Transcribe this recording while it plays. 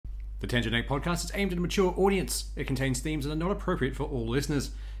The Tangent 8 podcast is aimed at a mature audience. It contains themes that are not appropriate for all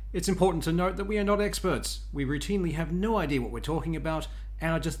listeners. It's important to note that we are not experts. We routinely have no idea what we're talking about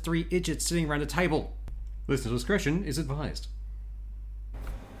and are just three idiots sitting around a table. Listener discretion is advised.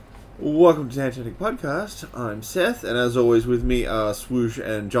 Welcome to Tangent 8 podcast. I'm Seth, and as always with me are Swoosh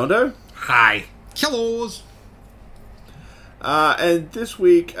and Jondo. Hi. Hellos. And this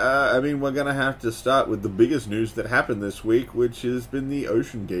week, we're going to have to start with the biggest news that happened this week, which has been the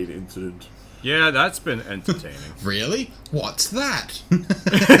Ocean Gate incident. Yeah, that's been entertaining. Really? What's that?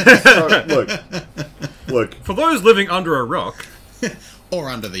 So, look. For those living under a rock. Or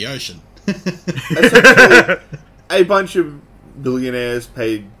under the ocean. Essentially, a bunch of billionaires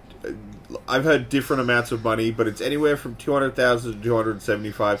paid, I've heard different amounts of money, but it's anywhere from $200,000 to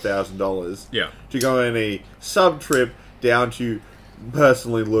 $275,000 to go on a sub-trip down to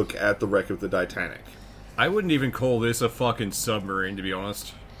personally look at the wreck of the Titanic. I wouldn't even call this a fucking submarine, to be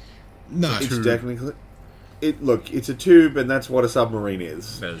honest. No. It's technically... It's a tube, and that's what a submarine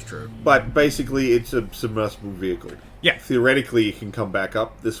is. That is true. But basically, it's a submersible vehicle. Yeah. Theoretically, it can come back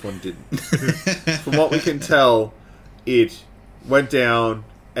up. This one didn't. From what we can tell, it went down,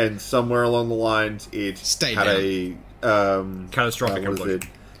 and somewhere along the lines, it stayed had down. a... Catastrophic implosion.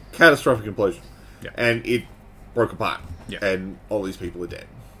 Catastrophic implosion. Yeah. And it broke apart. Yeah. And all these people are dead.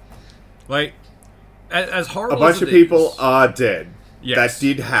 Like, as horrible a bunch as of people are dead. Yes. That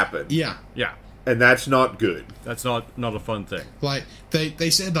did happen. Yeah. Yeah. And that's not good. That's not a fun thing. Like, they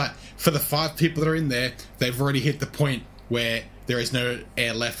said that for the 5 people that are in there, they've already hit the point where there is no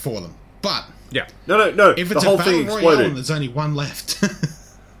air left for them. But... Yeah. No. If the it's whole a battle thing royale exploded. and there's only one left...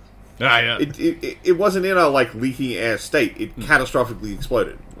 Yeah. It wasn't in a leaking air state. It catastrophically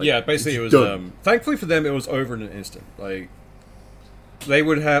exploded. Basically it was thankfully for them it was over in an instant. Like, they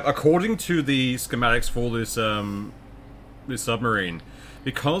would have, according to the schematics for this submarine,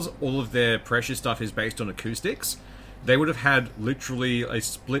 because all of their pressure stuff is based on acoustics, they would have had literally a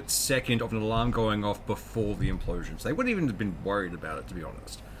split second of an alarm going off before the implosion. So they wouldn't even have been worried about it, to be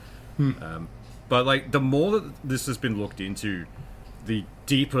honest. But the more that this has been looked into, the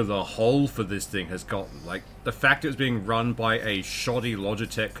deeper the hole for this thing has gotten. Like, the fact it was being run by a shoddy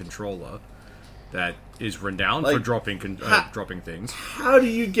Logitech controller that is renowned for dropping things. How do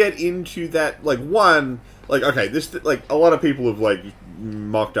you get into that? A lot of people have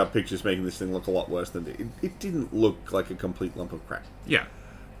mocked up pictures making this thing look a lot worse than it didn't look like a complete lump of crap. Yeah.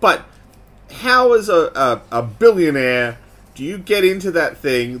 But how, as a billionaire, do you get into that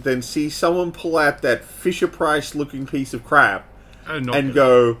thing, then see someone pull out that Fisher-Price looking piece of crap and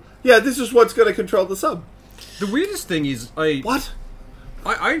go, yeah, this is what's going to control the sub? The weirdest thing is, What?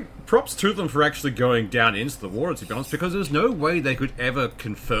 I props to them for actually going down into the water, to be honest, because there's no way they could ever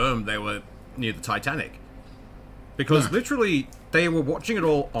confirm they were near the Titanic. Because literally, they were watching it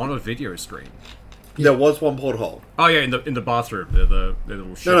all on a video screen. Yeah. There was one porthole. Oh yeah, in the bathroom, the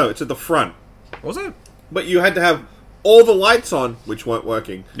little ship. No, it's at the front. Was it? But you had to have all the lights on, which weren't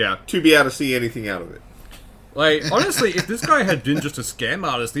working, to be able to see anything out of it. Honestly, if this guy had been just a scam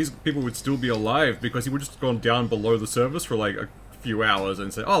artist, these people would still be alive, because he would just gone down below the surface for a few hours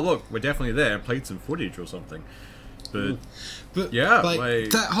and said, oh look, we're definitely there, and played some footage or something. But yeah,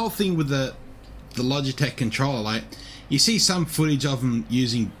 that whole thing with the Logitech controller, you see some footage of them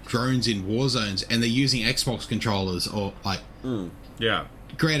using drones in war zones, and they're using Xbox controllers, or yeah.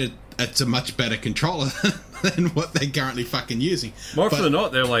 Granted, it's a much better controller than what they're currently fucking using. More often than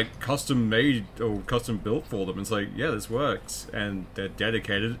not, they're custom made or custom built for them. It's yeah, this works, and they're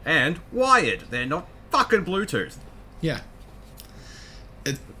dedicated and wired. They're not fucking Bluetooth. Yeah.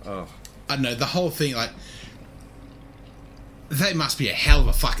 I don't know, the whole thing, they must be a hell of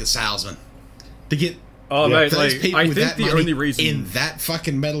a fucking salesman to get those people I with think that the money only reason in that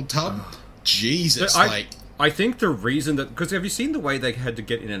fucking metal tub. Jesus, I think the reason that, because have you seen the way they had to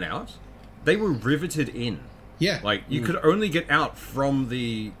get in and out? They were riveted in. Yeah, you could only get out from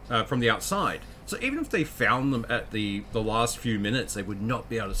the outside. So even if they found them at the last few minutes, they would not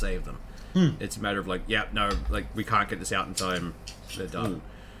be able to save them. It's a matter of we can't get this out in time. They're done.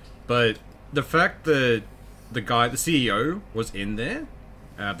 But the fact that the CEO was in there,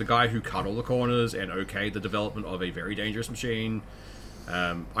 the guy who cut all the corners and okayed the development of a very dangerous machine,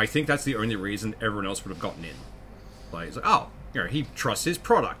 I think that's the only reason everyone else would have gotten in. It's he trusts his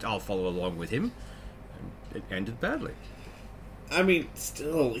product, I'll follow along with him. And it ended badly. I mean,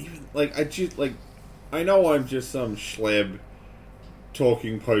 still, even I know I'm just some schleb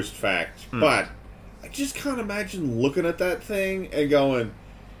talking post fact, but I just can't imagine looking at that thing and going,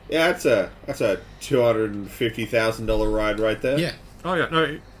 yeah, that's a $250,000 ride right there. Yeah. Oh yeah,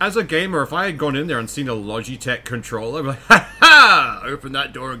 no. As a gamer, if I had gone in there and seen a Logitech controller, I'd be like, ha ha! Open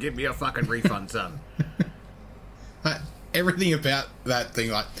that door and give me a fucking refund, son. Everything about that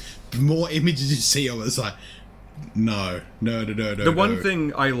thing, like, the more images you see of it, it's like, no. The one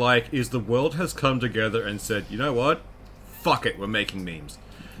thing I like is the world has come together and said, you know what? Fuck it, we're making memes.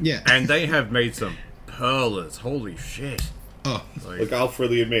 Yeah. And they have made some perlers. Holy shit. Oh. Like, look, I'll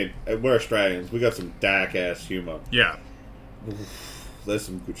freely admit, we're Australians. We got some dark-ass humour. Yeah. There's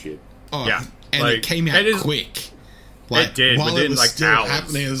some good shit. Oh, yeah. And like, it came out quick. Like, it did, while within, it was like, still hours.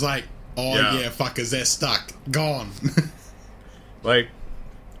 happening, it was like, oh yeah, fuckers, they're stuck. Gone. Like,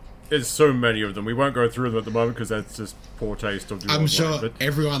 there's so many of them. We won't go through them at the moment because that's just poor taste of the I'm online, sure but...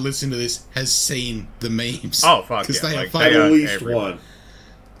 everyone listening to this has seen the memes. Oh, fuck yeah. They like, are At least everywhere. one.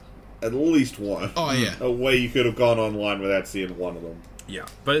 At least one. Oh, yeah. A way you could have gone online without seeing one of them. Yeah,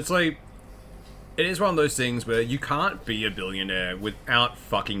 but it's like... It is one of those things where you can't be a billionaire without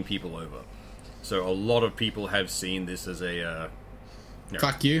fucking people over. So a lot of people have seen this as a...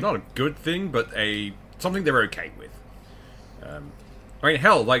 Fuck you. Not a good thing, but something they're okay with. I mean,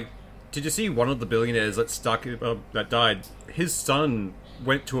 hell, like, did you see one of the billionaires that died? His son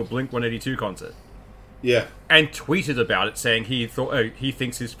went to a Blink-182 concert. Yeah. And tweeted about it, saying he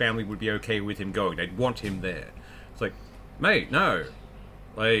thinks his family would be okay with him going. They'd want him there. It's like, mate, no.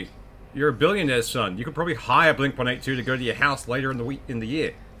 Like, you're a billionaire's son. You could probably hire Blink-182 to go to your house later in the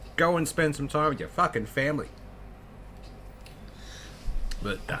year. Go and spend some time with your fucking family.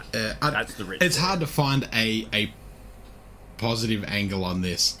 But that's the rich. It's hard to find a positive angle on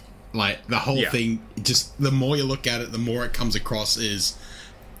this. Like, the whole thing, just the more you look at it, the more it comes across is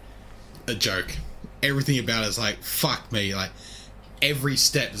a joke. Everything about it is like, fuck me. Like, every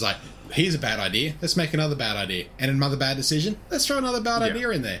step is like, here's a bad idea, let's make another bad idea. And another bad decision, let's throw another bad idea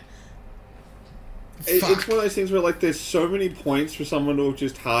in there. It's one of those things where, like, there's so many points for someone to have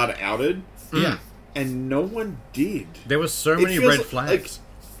just hard outed. Yeah. And no one did. There were so many red flags.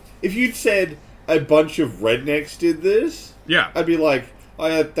 Like, if you'd said a bunch of rednecks did this, I'd be like, oh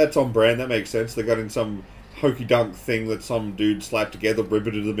yeah, that's on brand, that makes sense. They got in some hokey dunk thing that some dude slapped together,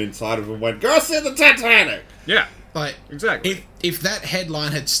 riveted them inside of them, and went, go see the Titanic! Yeah. Like, exactly. If that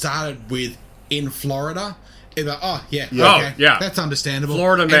headline had started with, in Florida, it'd be like, oh, yeah, okay, that's understandable.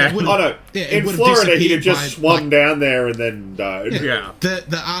 Florida man. Oh no, in Florida he'd have just swum down there and then died. Yeah.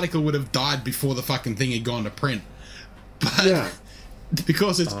 The article would have died before the fucking thing had gone to print. But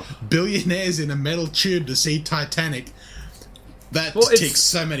because it's billionaires in a metal tube to see Titanic, that ticks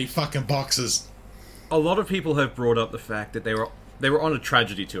so many fucking boxes. A lot of people have brought up the fact that they were on a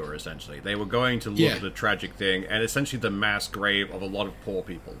tragedy tour, essentially. They were going to look at a tragic thing, and essentially the mass grave of a lot of poor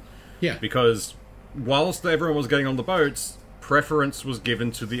people. Yeah. Because whilst everyone was getting on the boats, preference was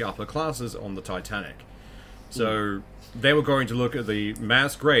given to the upper classes on the Titanic. So they were going to look at the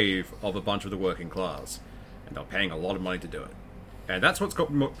mass grave of a bunch of the working class. And they're paying a lot of money to do it. And that's what's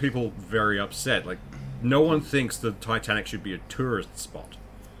got people very upset. Like, no one thinks the Titanic should be a tourist spot.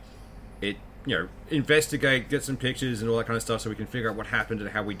 It, investigate, get some pictures and all that kind of stuff so we can figure out what happened and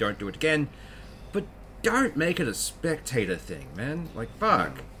how we don't do it again. But don't make it a spectator thing, man. Like,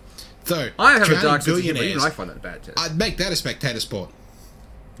 fuck. So, I have a dark sense of humor, and I find that a bad test. I'd make that a spectator sport.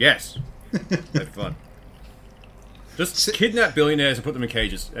 Yes. Have fun. Just kidnap billionaires and put them in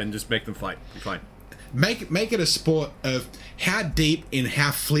cages and just make them fight. Be fine. Make it a sport of how deep and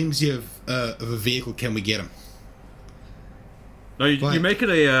how flimsy of a vehicle can we get them. No, you make it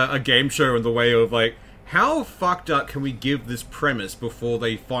a game show in the way of, like, how fucked up can we give this premise before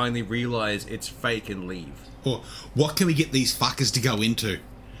they finally realize it's fake and leave? Or what can we get these fuckers to go into?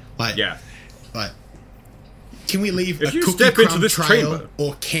 Like, like, can we leave if a you cookie step crumb into this trail chamber,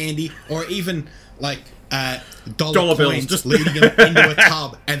 or candy or even like dollar bills coins just leading them into a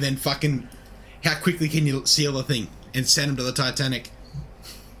tub, and then fucking how quickly can you seal the thing and send them to the Titanic?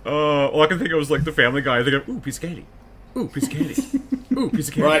 All I can think of was like the Family Guy. They go, ooh, piece of candy. Ooh, piece of candy. Ooh, piece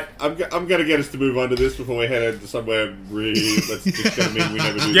of candy. Right, I'm going to get us to move on to this before we head into somewhere really... That's just going to mean we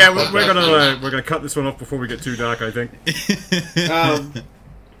never do. Yeah, we're gonna cut this one off before we get too dark, I think.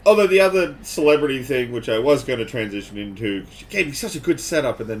 Although the other celebrity thing, which I was going to transition into, she gave me such a good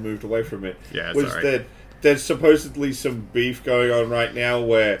setup and then moved away from it, was that there's supposedly some beef going on right now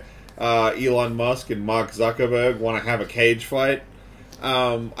where Elon Musk and Mark Zuckerberg want to have a cage fight.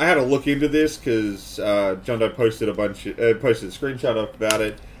 I had to look into this because John Doe posted a screenshot up about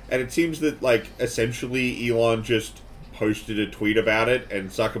it, and it seems that, like, essentially Elon just posted a tweet about it,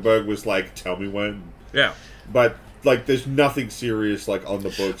 and Zuckerberg was like, "Tell me when." Yeah, but like, there's nothing serious like on the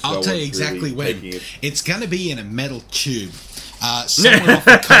books. I'll tell you exactly when. It's going to be in a metal tube, somewhere off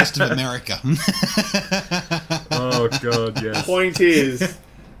the coast of America. Oh Oh god, yes. Point is,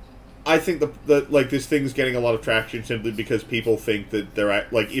 I think like this thing's getting a lot of traction simply because people think that they're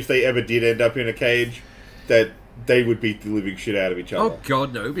like, if they ever did end up in a cage, that they would beat the living shit out of each other. Oh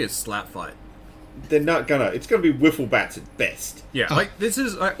god, no, it'd be a slap fight. They're not gonna. It's gonna be wiffle bats at best. Yeah, like this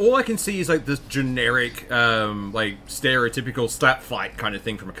is all I can see is like this generic, like stereotypical slap fight kind of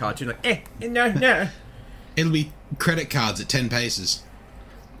thing from a cartoon. Like, no. It'll be credit cards at 10 paces.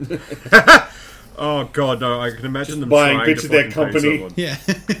 Oh god, no! I can imagine them buying trying bits to of their company. Yeah.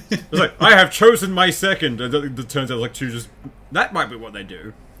 It's like, I have chosen my second, and it turns out like two just that might be what they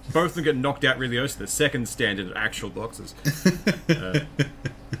do. Both of them get knocked out really early, so the second stand in actual boxes. But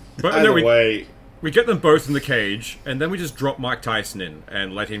Either way, we get them both in the cage, and then we just drop Mike Tyson in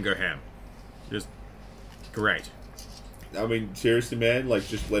and let him go ham. Just great. I mean, seriously, man, like,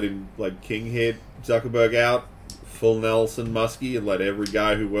 just let him, like, King hit Zuckerberg out, full Nelson Muskie, and let every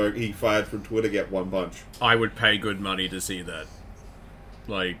guy who he fired from Twitter get one punch. I would pay good money to see that.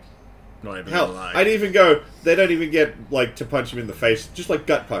 Like, not even hell, gonna lie. I'd even go, they don't even get, like, to punch him in the face, just like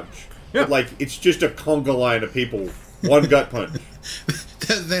gut punch. Yeah. But, like, it's just a conga line of people, one gut punch.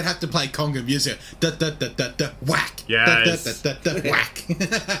 They'd have to play conga music. Da da da da da whack. Yes. Da da da da whack.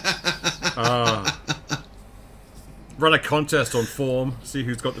 Run a contest on form. See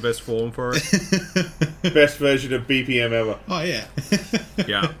who's got the best form for it. Best version of BPM ever. Oh yeah.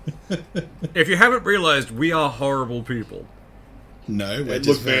 Yeah. If you haven't realised, we are horrible people. No, we're Look,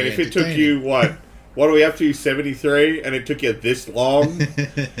 just man, very if it took you, what are we up to, 73, and it took you this long?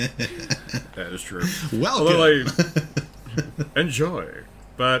 That is true. Welcome. Although, like, enjoy.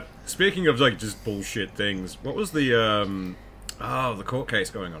 But speaking of like just bullshit things, what was the court case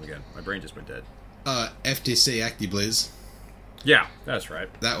going on again? My brain just went dead. FTC ActiBliz. Yeah, that's right.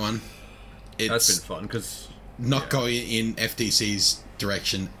 That one. That's been fun because not going in FTC's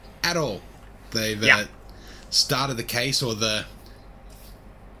direction at all. They've started the case or started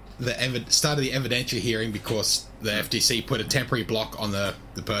the evidentiary hearing because the FTC put a temporary block on the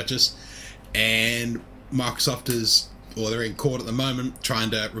purchase, and Microsoft they're in court at the moment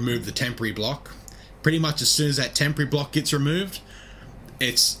trying to remove the temporary block. Pretty much as soon as that temporary block gets removed,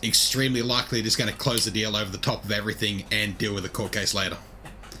 it's extremely likely it's going to close the deal over the top of everything and deal with the court case later.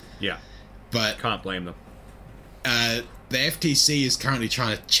 Yeah. But can't blame them. The FTC is currently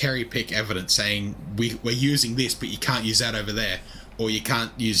trying to cherry pick evidence saying we're using this, but you can't use that over there, or you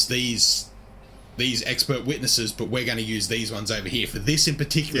can't use these expert witnesses, but we're going to use these ones over here for this in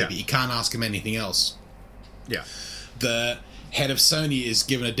particular, but you can't ask them anything else. Yeah. The head of Sony is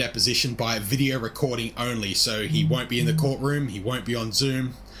given a deposition by video recording only, so he won't be in the courtroom, he won't be on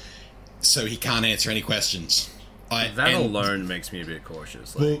Zoom, so he can't answer any questions. That alone makes me a bit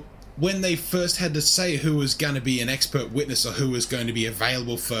cautious. Like, well, when they first had to say who was going to be an expert witness or who was going to be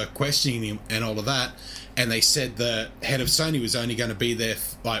available for questioning him and all of that, and they said the head of Sony was only going to be there,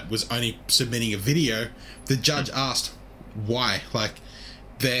 was only submitting a video, the judge asked why. Like,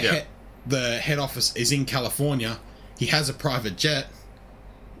 the head office is in California, he has a private jet,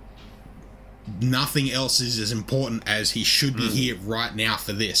 nothing else is as important as he should be here right now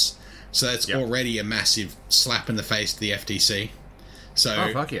for this. So that's already a massive slap in the face to the FTC.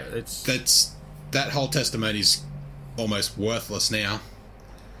 So fuck yeah, that whole testimony's almost worthless now.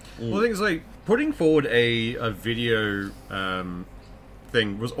 Well, the thing is, like, putting forward a video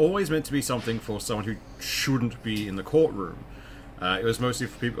thing was always meant to be something for someone who shouldn't be in the courtroom. It was mostly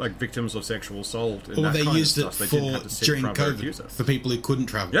for people like victims of sexual assault. And or they used it for during COVID for people who couldn't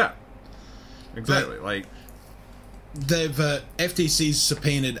travel. Yeah, exactly. But like they've FTC's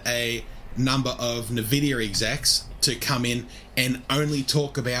subpoenaed a number of NVIDIA execs to come in and only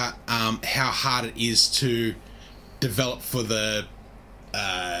talk about how hard it is to develop for the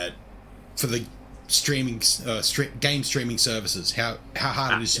streaming game streaming services. How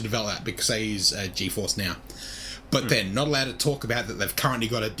hard it is to develop that because they use GeForce Now. But they're not allowed to talk about that they've currently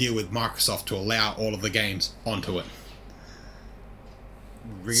got to deal with Microsoft to allow all of the games onto it.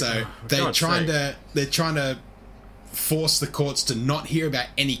 So they're trying to force the courts to not hear about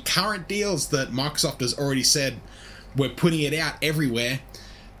any current deals that Microsoft has already said we're putting it out everywhere,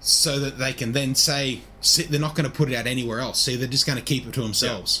 so that they can then say they're not going to put it out anywhere else. See, they're just going to keep it to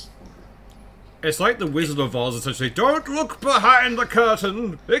themselves. Yeah. It's like the Wizard of Oz, essentially. Don't look behind the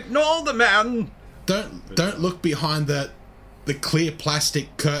curtain. Ignore the man. Don't look behind the clear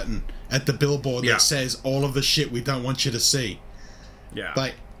plastic curtain at the billboard that says all of the shit we don't want you to see. Yeah.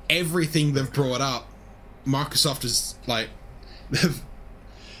 Like, everything they've brought up, Microsoft is like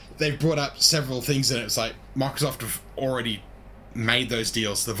they've brought up several things, and it's like Microsoft have already made those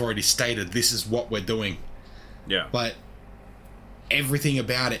deals. They've already stated this is what we're doing. Yeah. Like, everything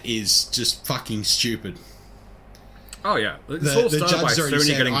about it is just fucking stupid. Oh yeah, the judge has already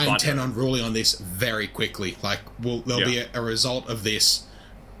said, I intend on ruling on this very quickly. Like, there'll be a result of this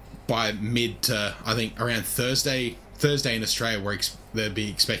by mid to, I think, around Thursday in Australia, they'll be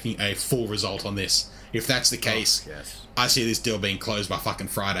expecting a full result on this. If that's the case, I see this deal being closed by fucking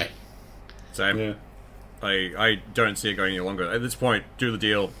Friday. Same. Yeah. I don't see it going any longer. At this point, do the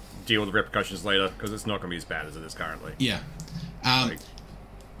deal with the repercussions later, because it's not going to be as bad as it is currently. Yeah.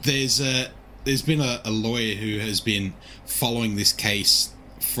 There's been a lawyer who has been following this case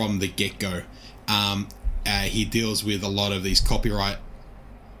from the get-go. He deals with a lot of these copyright,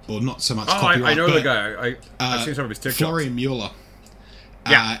 or not so much copyright. I know the guy. I've seen some of his TikToks. Florian Mueller.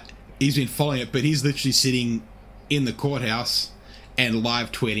 Yeah. He's been following it, but he's literally sitting in the courthouse and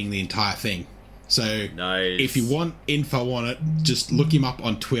live tweeting the entire thing. So if you want info on it, just look him up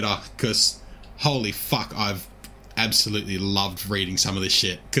on Twitter, because holy fuck, I've absolutely loved reading some of this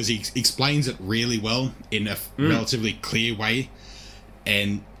shit, because he explains it really well in a relatively clear way,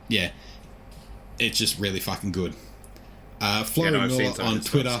 and yeah, it's just really fucking good. Florian Mueller on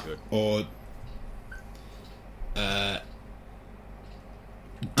Twitter, or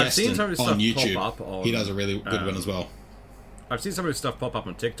Destin on YouTube. He does a really good one as well. I've seen some of his stuff pop up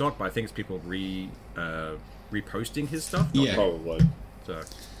on TikTok, but I think it's people reposting his stuff. Yeah, probably. So.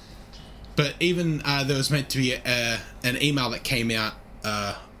 But even there was meant to be an email that came out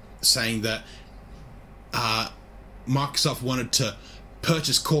saying that Microsoft wanted to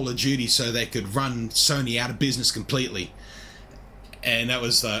purchase Call of Duty so they could run Sony out of business completely. And that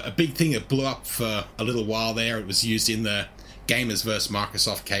was a big thing that blew up for a little while there. It was used in the Gamers vs.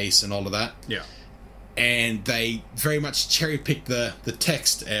 Microsoft case and all of that. Yeah. And they very much cherry-picked the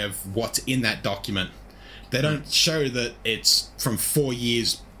text of what's in that document. They don't show that it's from 4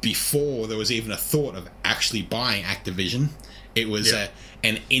 years before there was even a thought of actually buying Activision. It was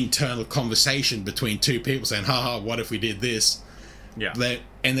an internal conversation between two people saying, haha, what if we did this? Yeah.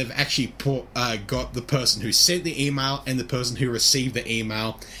 And they've actually got the person who sent the email and the person who received the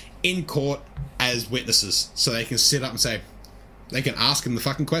email in court as witnesses, so they can sit up and say, they can ask them the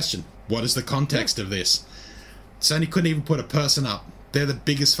fucking question. What is the context of this? Sony couldn't even put a person up. They're the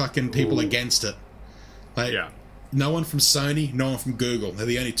biggest fucking people against it. Like, no one from Sony, no one from Google. They're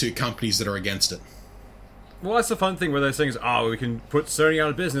the only two companies that are against it. Well, that's the fun thing where they're saying is, we can put Sony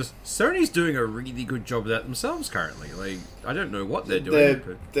out of business. Sony's doing a really good job of that themselves currently. Like, I don't know what they're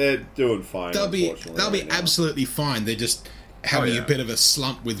doing. They're doing fine. They'll be absolutely fine. They're just having a bit of a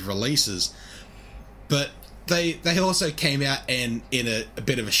slump with releases. But they also came out and in a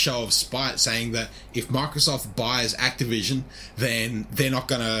bit of a show of spite saying that if Microsoft buys Activision, then they're not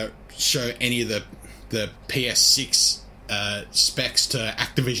going to show any of the PS6 specs to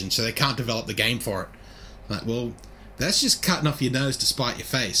Activision, so they can't develop the game for it. Like, well, that's just cutting off your nose to spite your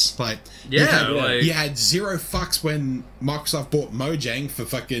face. Like, you had zero fucks when Microsoft bought Mojang for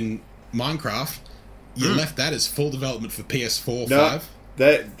fucking Minecraft. You left that as full development for PS4, 5.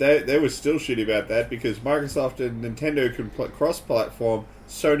 They were still shitty about that because Microsoft and Nintendo can cross-platform.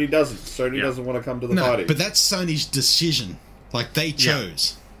 Sony doesn't. Sony doesn't want to come to the party. But that's Sony's decision. Like, they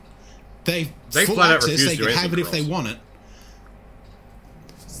chose. They full flat out access. refused They to can do have it if anything they want it.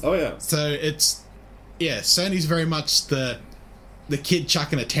 Oh yeah. So it's Sony's very much the kid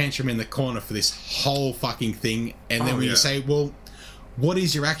chucking a tantrum in the corner for this whole fucking thing, and then when you say, well, what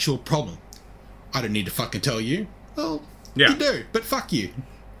is your actual problem? I don't need to fucking tell you. Well, you do, but fuck you.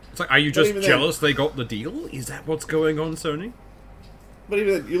 It's like, are you just jealous they got the deal? Is that what's going on, Sony? But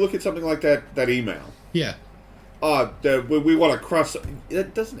even you look at something like that email. Yeah. We want to cross.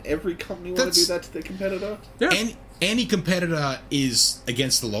 Doesn't every company want to do that to their competitor? Yeah. Any competitor is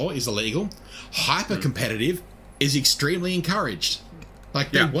against the law, is illegal. Hyper competitive is extremely encouraged.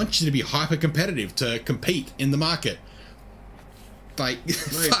 Like, they want you to be hyper competitive to compete in the market. Like,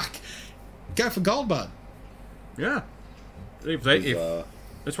 fuck. Go for gold, bud. Yeah.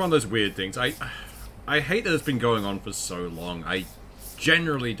 It's one of those weird things. I hate that it's been going on for so long. I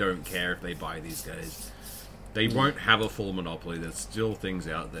generally don't care if they buy these guys. They won't have a full monopoly. There's still things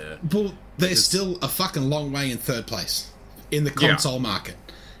out there. Well, they're still a fucking long way in third place in the console market.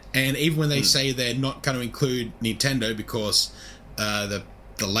 And even when they say they're not going to include Nintendo because the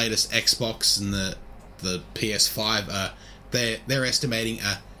latest Xbox and the PS5, they're estimating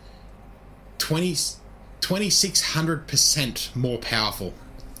a 2,600% more powerful.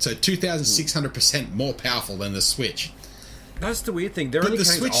 So 2,600% more powerful than the Switch. That's the weird thing. But the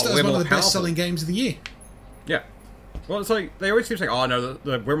Switch is one of the best-selling games of the year. Yeah. Well, it's like, they always keep saying, oh, no,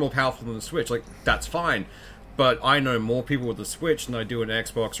 we're more powerful than the Switch. Like, that's fine. But I know more people with the Switch than I do an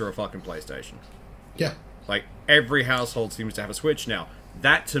Xbox or a fucking PlayStation. Yeah. Like, every household seems to have a Switch now.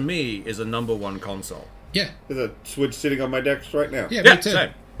 That, to me, is a number one console. Yeah. There's a Switch sitting on my desk right now. Yeah, Yeah, me too.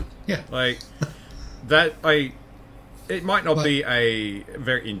 same. Yeah. Like, it might not be a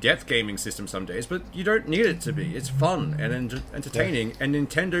very in-depth gaming system some days, but you don't need it to be. It's fun and entertaining, and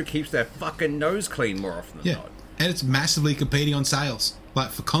Nintendo keeps their fucking nose clean more often than not. And it's massively competing on sales.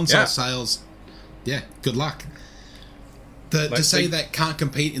 Like, for console sales, good luck. To say that can't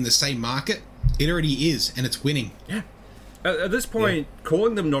compete in the same market, it already is, and it's winning. Yeah. At this point,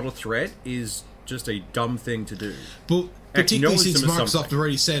 calling them not a threat is just a dumb thing to do. But particularly since Microsoft have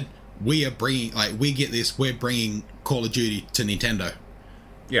already said, we are bringing, like, we get this, we're bringing Call of Duty to Nintendo.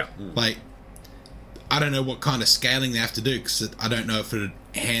 Yeah. Like, I don't know what kind of scaling they have to do, because I don't know if it would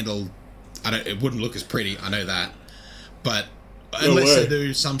handle, it wouldn't look as pretty, I know that. But unless they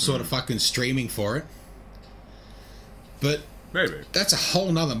do some sort of fucking streaming for it. But maybe that's a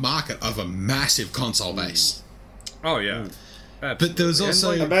whole nother market of a massive console base. Oh yeah. But there was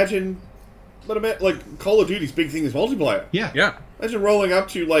also imagine like Call of Duty's big thing is multiplayer. Yeah. Imagine rolling up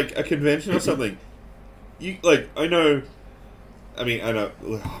to like a convention or something. I know.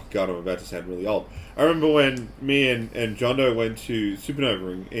 Oh God, I'm about to sound really old. I remember when me and John Doe went to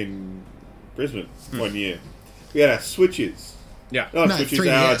Supernova in Brisbane one year. We had our Switches. Yeah. Not Switches,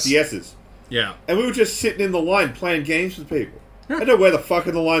 our DSs. Yeah. And we were just sitting in the line playing games with people. I don't know where the fuck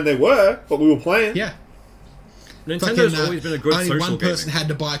in the line they were, but we were playing. Yeah. Nintendo's always been a good social only one person gaming. had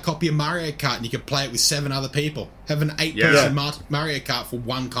to buy a copy of Mario Kart and you could play it with 7 other people. Have an 8-person Mario Kart for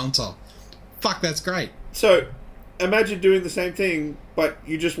one console. Fuck, that's great. So, imagine doing the same thing, but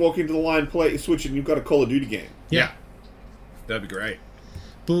you just walk into the line, play your Switch, and you've got a Call of Duty game. Yeah. That'd be great.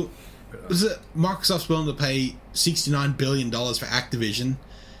 But was it Microsoft's willing to pay $69 billion for Activision?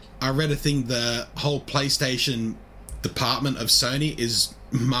 I read a thing, the whole PlayStation department of Sony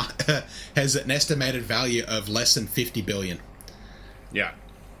has an estimated value of less than $50 billion. Yeah.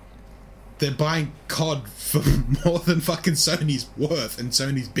 They're buying COD for more than fucking Sony's worth, and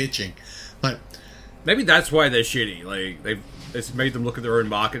Sony's bitching. Like, maybe that's why they're shitty. Like, it's made them look at their own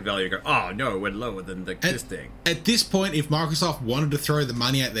market value and go, oh no, we're lower than this thing. At this point, if Microsoft wanted to throw the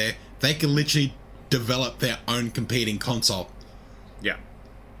money out there, they could literally develop their own competing console. Yeah.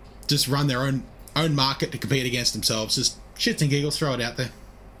 Just run their own market to compete against themselves. Just shits and giggles, throw it out there.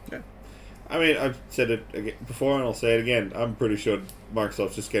 Yeah. I mean, I've said it before and I'll say it again. I'm pretty sure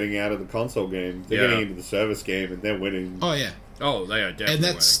Microsoft's just getting out of the console game. They're getting into the service game and they're winning. Oh, yeah. Oh, they are definitely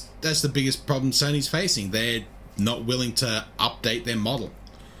And that's the biggest problem Sony's facing. They're not willing to update their model.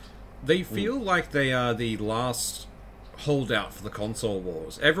 They feel like they are the last holdout for the console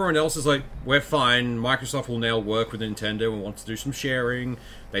wars. Everyone else is like, we're fine, Microsoft will now work with Nintendo and wants to do some sharing.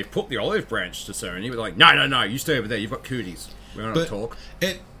 They put the olive branch to Sony, but like, no, you stay over there, you've got cooties. We don't talk.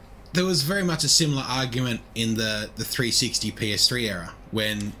 There was very much a similar argument in the 360 PS3 era,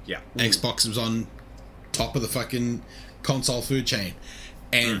 when Xbox was on top of the fucking console food chain.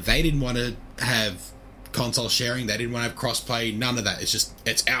 And they didn't want to have console sharing, they didn't want to have crossplay, none of that.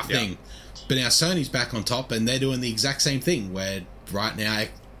 It's our thing. But now Sony's back on top, and they're doing the exact same thing, where right now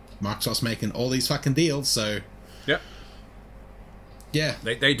Microsoft's making all these fucking deals, so... Yeah.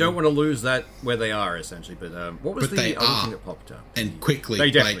 They don't want to lose that where they are, essentially. But what was the other thing that popped up? And quickly.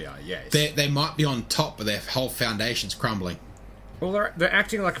 They definitely are, yes. They might be on top, but their whole foundation's crumbling. Well, they're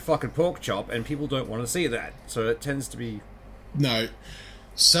acting like a fucking pork chop, and people don't want to see that. So it tends to be... No.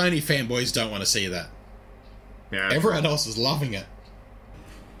 Sony fanboys don't want to see that. Yeah, everyone else is loving it.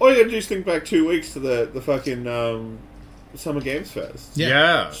 All you gotta do is think back 2 weeks to the fucking Summer Games Fest.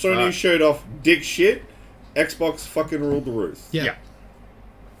 Yeah. Sony showed off dick shit. Xbox fucking ruled the roost. Yeah.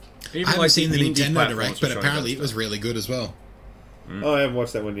 Even I haven't seen the Nintendo Direct, but apparently it was really good as well. Oh, I haven't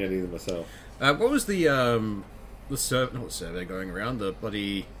watched that one yet either myself. What was the survey going around? The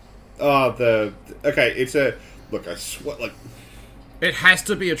bloody... Okay, it's a... Look, I swear, like... It has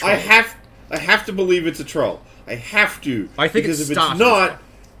to be a troll. I have to believe it's a troll. I have to. I think because if it's not,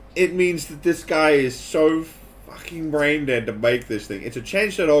 it means that this guy is so fucking brain dead to make this thing. It's a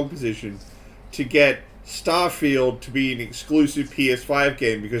change.org position to get Starfield to be an exclusive PS5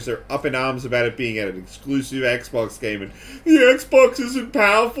 game because they're up in arms about it being an exclusive Xbox game, and the Xbox isn't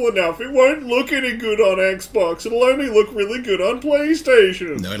powerful enough. It won't look any good on Xbox. It'll only look really good on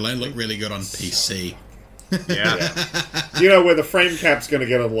PlayStation. No, it'll only look really good on PC. Yeah. You know where the frame cap's going to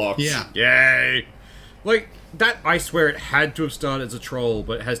get unlocked. Yeah. Yay. Like, that, I swear it had to have started as a troll,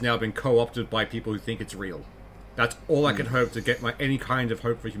 but it has now been co-opted by people who think it's real. That's all I can hope to get any kind of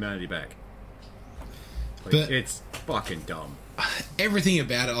hope for humanity back. Like, it's fucking dumb. everything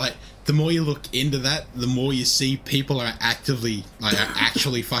about it, like, the more you look into that, the more you see people are actually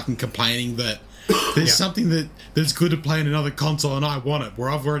fucking complaining that there's something that's good to play in another console and I want it, where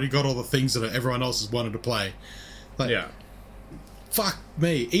I've already got all the things that everyone else has wanted to play. Like, fuck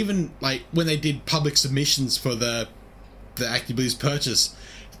me. Even, like, when they did public submissions for the ActiBliz purchase,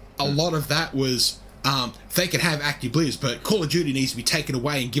 a lot of that was, they could have ActiBliz, but Call of Duty needs to be taken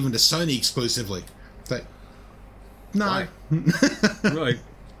away and given to Sony exclusively. It's like, no. Right.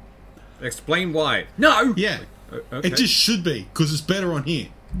 Explain why. No! Yeah. Okay. It just should be, because it's better on here.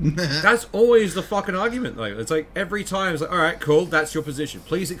 That's always the fucking argument, though. It's like, every time, it's like, alright, cool, that's your position.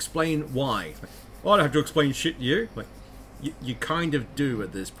 Please explain why. Like, I don't have to explain shit to you. Like, you kind of do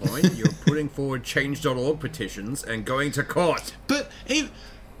at this point. You're putting forward change.org petitions and going to court. But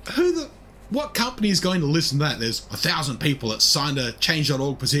what company is going to listen to that? There's 1,000 people that signed a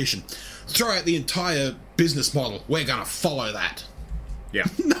change.org petition. Throw out the entire business model. We're going to follow that. Yeah.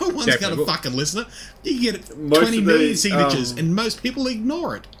 No one's going to fucking listen to it. You get 20 million signatures and most people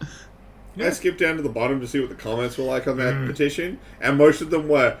ignore it. I skipped down to the bottom to see what the comments were like on that petition, and most of them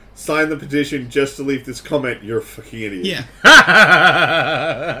were, sign the petition just to leave this comment, you're a fucking idiot. Yeah.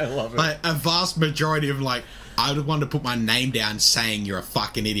 I love it. Like, a vast majority of, like, I would want to put my name down saying you're a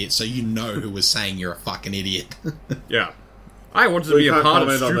fucking idiot, so you know who was saying you're a fucking idiot. Yeah. I wanted to be a part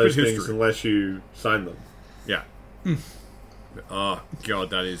of stupid history. Unless you sign them. Yeah. Oh, God,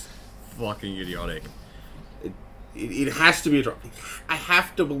 that is fucking idiotic. It has to be a troll. I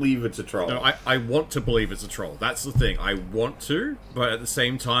have to believe it's a troll. No, I want to believe it's a troll. That's the thing. I want to, but at the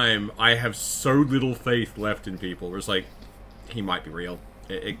same time, I have so little faith left in people. Where it's like, he might be real.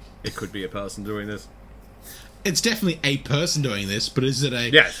 It could be a person doing this. It's definitely a person doing this, but is it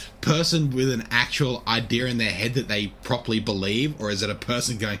a person with an actual idea in their head that they properly believe, or is it a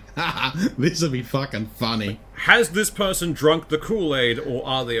person going, haha, this will be fucking funny? Has this person drunk the Kool-Aid, or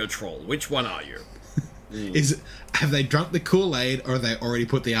are they a troll? Which one are you? Have they drunk the Kool-Aid, or have they already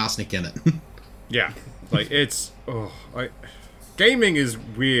put the arsenic in it? Yeah, like, it's... gaming is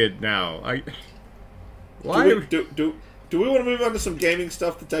weird now. Why? Do we want to move on to some gaming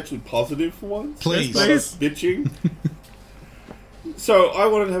stuff that's actually positive for once? Please. That's not us bitching. So, I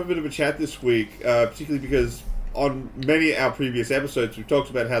wanted to have a bit of a chat this week, particularly because on many of our previous episodes, we've talked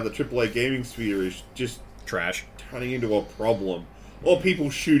about how the AAA gaming sphere is just... trash. Turning into a problem. Or people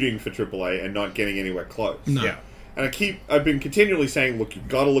shooting for AAA and not getting anywhere close. No. Yeah. And I've been continually saying, look, you've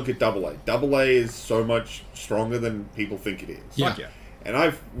got to look at AA. AA is so much stronger than people think it is. Yeah. And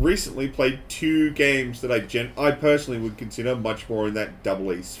I've recently played 2 games that I personally would consider much more in that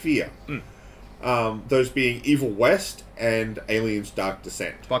AA sphere. Those being Evil West and Aliens Dark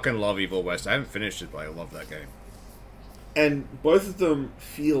Descent. Fucking love Evil West. I haven't finished it, but I love that game. And both of them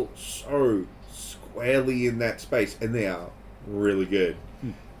feel so squarely in that space, and they are really good.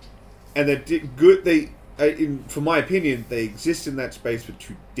 And they're good. For my opinion, they exist in that space for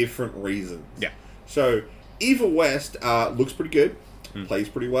 2 different reasons. Yeah. So, Evil West looks pretty good, plays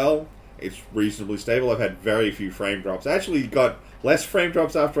pretty well, it's reasonably stable. I've had very few frame drops. I actually got less frame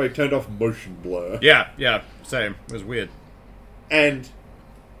drops after I turned off motion blur. Yeah, same. It was weird. And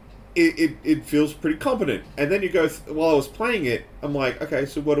it feels pretty competent. And then you go, while I was playing it, I'm like, okay,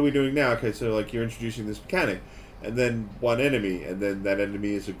 so what are we doing now? Okay, so like you're introducing this mechanic. And then one enemy, and then that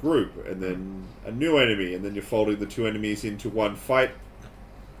enemy is a group, and then a new enemy, and then you're folding the 2 enemies into one fight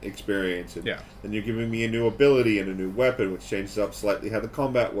experience, and then you're giving me a new ability and a new weapon, which changes up slightly how the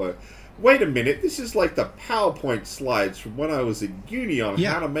combat works. Wait a minute, this is like the PowerPoint slides from when I was in uni on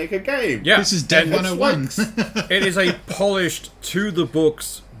how to make a game. Yeah, this is Dev 101. It is a polished,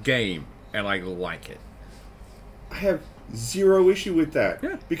 to-the-books game, and I like it. I have zero issue with that.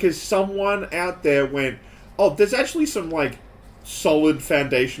 Yeah. Because someone out there went... Oh, there's actually some, like, solid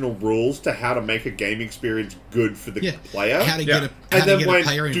foundational rules to how to make a game experience good for the player. How to get a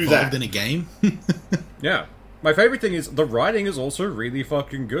player involved in a game. Yeah. My favorite thing is the writing is also really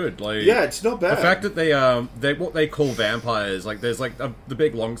fucking good. Like, yeah, it's not bad. The fact that they what they call vampires, like there's like the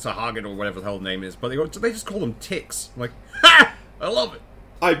big long Sahagin or whatever the hell the name is, but they just call them ticks. I'm like, ha! I love it.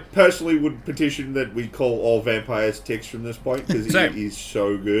 I personally would petition that we call all vampires ticks from this point, because it is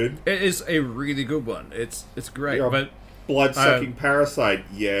so good. It is a really good one. It's great. You're but blood-sucking parasite,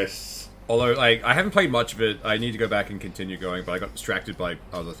 yes. Although, like, I haven't played much of it. I need to go back and continue going, but I got distracted by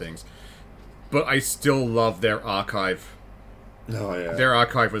other things. But I still love their archive. Oh, yeah. Their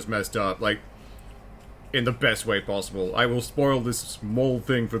archive was messed up, like, in the best way possible. I will spoil this small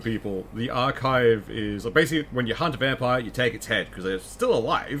thing for people. The archive is... basically, when you hunt a vampire, you take its head, because they're still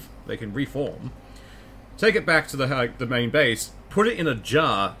alive. They can reform. Take it back to the main base. put it in a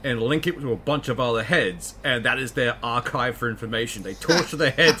jar and link it to a bunch of other heads, and that is their archive for information. They torture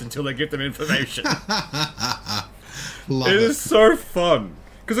their heads until they give them information. It is so fun.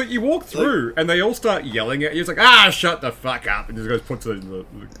 Because like, you walk through, and they all start yelling at you. It's like, ah, shut the fuck up. And just goes, puts it in the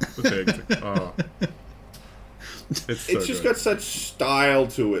thing. It's like, oh. It's just got such style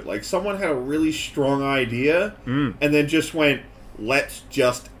to it. Like, someone had a really strong idea, and then just went, let's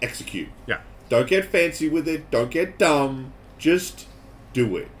just execute. Yeah. Don't get fancy with it. Don't get dumb. Just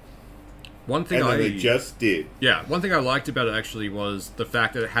do it. One thing they just did. Yeah, one thing I liked about it, actually, was the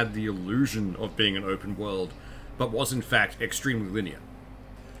fact that it had the illusion of being an open world, but was, in fact, extremely linear.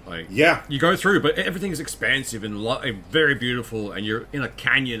 Like, yeah. You go through, but everything is expansive and very beautiful, and you're in a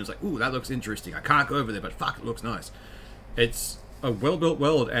canyon. It's like, ooh, that looks interesting. I can't go over there, but fuck, it looks nice. It's a well-built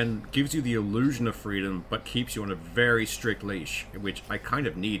world and gives you the illusion of freedom, but keeps you on a very strict leash, which I kind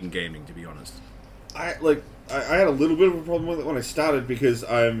of need in gaming, to be honest. I had a little bit of a problem with it when I started, because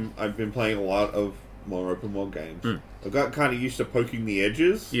I've been playing a lot of more open world games. I've got kind of used to poking the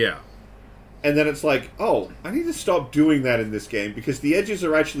edges. Yeah. And then it's like, oh, I need to stop doing that in this game, because the edges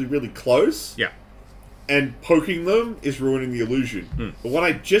are actually really close. Yeah. And poking them is ruining the illusion. But when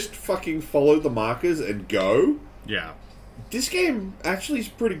I just fucking follow the markers and go... Yeah. This game actually is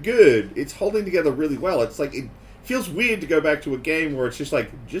pretty good. It's holding together really well. It's like, it feels weird to go back to a game where it's just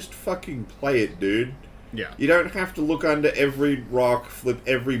like, just fucking play it, dude. Yeah. You don't have to look under every rock, flip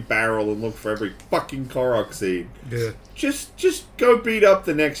every barrel, and look for every fucking Korok seed. Yeah. Just go beat up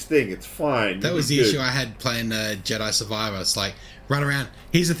the next thing. It's fine. That was the issue I had playing Jedi Survivor. It's like, run around.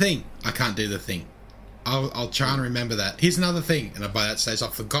 Here's the thing. I can't do the thing. I'll try and remember that. Here's another thing. And by that stage,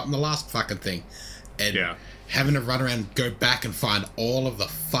 I've forgotten the last fucking thing. And having to run around, go back and find all of the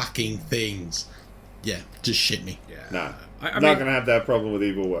fucking things. Yeah, just shit me. Yeah. Nah. I'm not going to have that problem with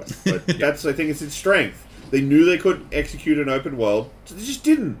Evil West. But I think it's its strength. They knew they couldn't execute an open world, so they just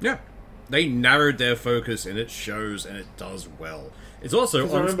didn't. Yeah. They narrowed their focus, and it shows, and it does well. It's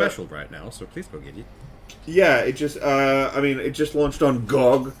also on special right now, so please go get it. Yeah, it just, it just launched on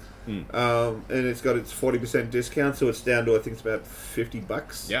GOG, and it's got its 40% discount, so it's down to, I think it's about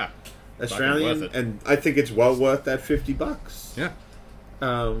 $50. Yeah. Australian, and I think it's well worth that $50. Yeah.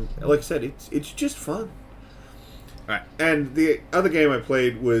 Like I said, it's just fun. Right. And the other game I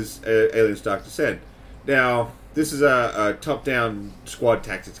played was Aliens Dark Descent. Now, this is a top-down squad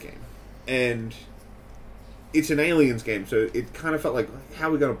tactics game. And it's an Aliens game, so it kind of felt like, how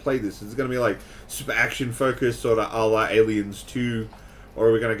are we going to play this? Is it going to be like super action-focused, sort of a la Aliens 2? Or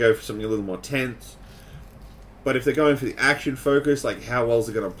are we going to go for something a little more tense? But if they're going for the action focus, like, how well is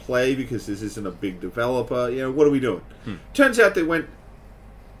it going to play? Because this isn't a big developer. You know, what are we doing? Turns out they went...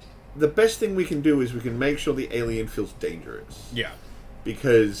 The best thing we can do is we can make sure the alien feels dangerous. Yeah.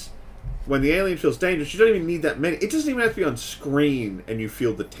 Because when the alien feels dangerous, you don't even need that many. It doesn't even have to be on screen and you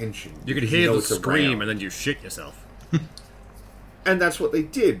feel the tension. You can hear the scream and then you shit yourself. And that's what they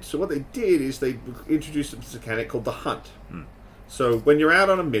did. So what they did is they introduced this mechanic called the hunt. So when you're out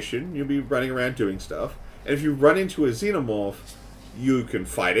on a mission, you'll be running around doing stuff. And if you run into a xenomorph, you can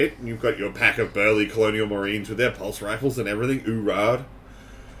fight it. And you've got your pack of burly colonial marines with their pulse rifles and everything. Oorad.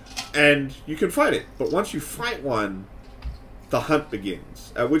 And you can fight it. But once you fight one, the hunt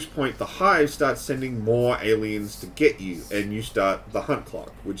begins. At which point the hive starts sending more aliens to get you. And you start the hunt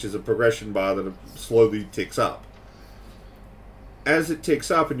clock, which is a progression bar that slowly ticks up. As it ticks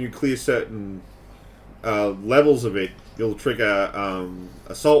up and you clear certain levels of it, you'll trigger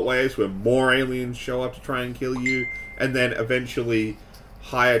assault waves where more aliens show up to try and kill you. And then eventually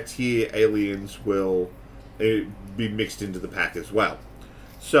higher tier aliens will be mixed into the pack as well.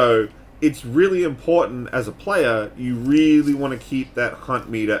 So it's really important as a player, you really want to keep that hunt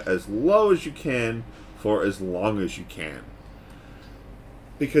meter as low as you can for as long as you can.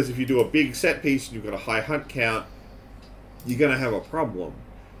 Because if you do a big set piece and you've got a high hunt count, you're going to have a problem.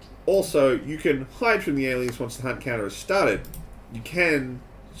 Also, you can hide from the aliens once the hunt counter is started. You can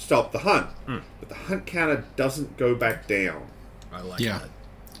stop the hunt, but the hunt counter doesn't go back down. I like that.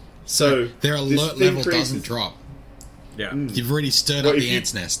 So their alert level doesn't drop. Yeah. You've already stirred up the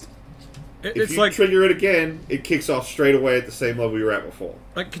ant's nest. If you trigger it again, it kicks off straight away at the same level you were at before.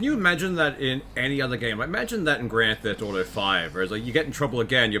 Like, can you imagine that in any other game? Like, imagine that in Grand Theft Auto 5, where it's like, you get in trouble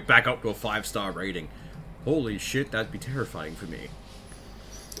again, you're back up to a 5-star rating. Holy shit, that'd be terrifying for me.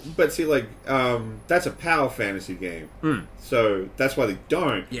 But see, like, that's a power fantasy game. So that's why they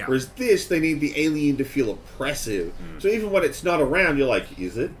don't. Yeah. Whereas this, they need the alien to feel oppressive. So even when it's not around, you're like,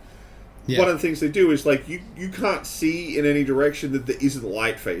 is it? Yeah. One of the things they do is, like, you can't see in any direction that there isn't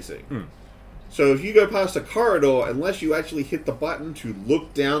light facing. So if you go past a corridor, unless you actually hit the button to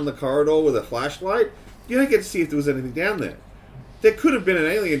look down the corridor with a flashlight, you don't get to see if there was anything down there. there could have been an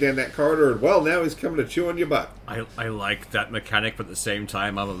alien down that corridor, and well, now he's coming to chew on your butt. I like that mechanic, but at the same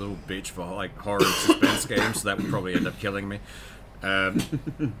time, I'm a little bitch for like horror and suspense games, so that would probably end up killing me.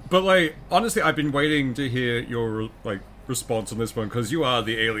 But like, honestly, I've been waiting to hear your like response on this one because you are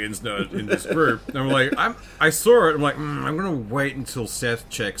the aliens nerd in this group. And I'm like, I saw it. I'm like, I'm gonna wait until Seth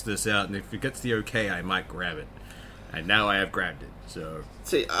checks this out, and if it gets the okay, I might grab it. And now I have grabbed it. So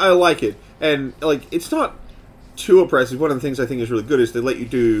see, I like it, and like, it's not too oppressive. One of the things I think is really good is they let you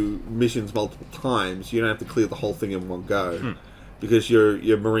do missions multiple times. You don't have to clear the whole thing in one go. Because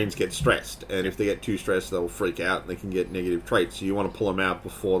your Marines get stressed, and if they get too stressed, they'll freak out and they can get negative traits. So you want to pull them out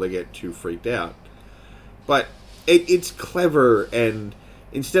before they get too freaked out. But it's clever, and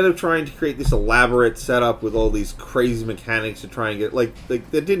instead of trying to create this elaborate setup with all these crazy mechanics to try and get like they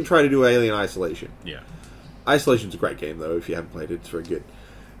didn't try to do Alien Isolation. Yeah, Isolation's a great game though. If you haven't played it, it's very good.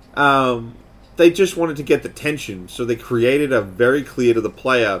 They just wanted to get the tension, so they created a very clear to the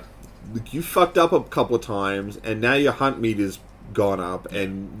player. You fucked up a couple of times, and now your hunt meter's gone up,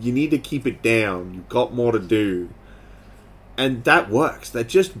 and you need to keep it down. You've got more to do, and that works. That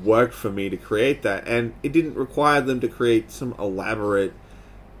just worked for me to create that, and it didn't require them to create some elaborate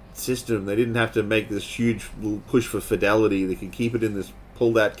system. They didn't have to make this huge push for fidelity. They could keep it in this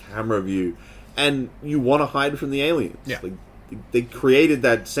pulled out camera view, and you want to hide from the aliens. Yeah. Like, they created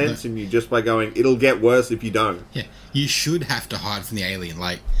that sense in you just by going, it'll get worse if you don't. Yeah, you should have to hide from the alien.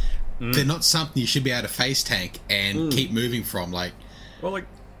 Like, they're not something you should be able to face tank and keep moving from. Like, well, like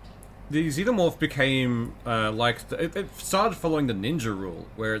the Xenomorph became it started following the ninja rule,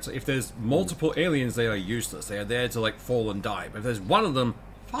 where it's if there's multiple aliens, they are useless. They are there to like fall and die. But if there's one of them,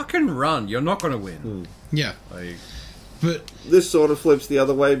 fucking run. You're not going to win. Yeah, like, but this sort of flips the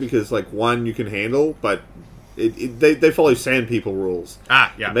other way because like one you can handle, but they follow sand people rules.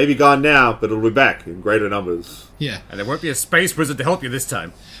 Yeah. It may be gone now, but it'll be back in greater numbers. Yeah, and there won't be a space wizard to help you this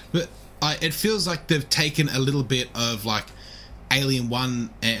time. But it feels like they've taken a little bit of like Alien 1,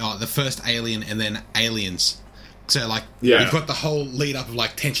 the first Alien, and then Aliens. So like, you've got the whole lead up of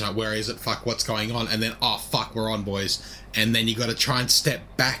like tension, like where is it, fuck, what's going on, and then oh fuck, we're on, boys, and then you got to try and step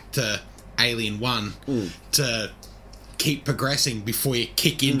back to Alien 1 to keep progressing before you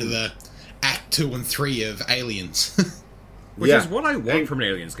kick into the Act 2 and 3 of Aliens. Which is what I want from an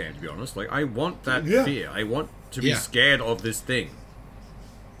Aliens game, to be honest. Like, I want that fear. I want to be scared of this thing.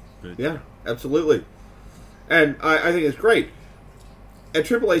 But, yeah, absolutely. And I think it's great. A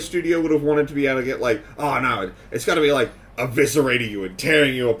AAA studio would have wanted to be able to get like, oh no, it's got to be like eviscerating you and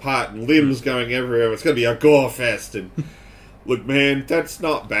tearing you apart and limbs going everywhere. It's going to be a gore fest. And look, man, that's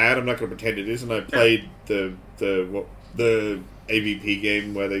not bad. I'm not going to pretend it isn't. I played the AVP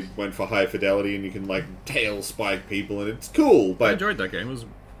game where they went for high fidelity and you can like tail spike people, and it's cool. But I enjoyed that game. It was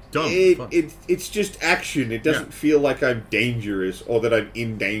dumb. It's just action. It doesn't feel like I'm dangerous or that I'm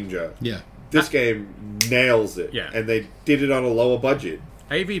in danger. Yeah. This game nails it. Yeah. And they did it on a lower budget.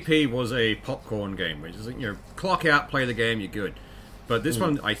 AVP was a popcorn game, which is, clock out, play the game, you're good. But this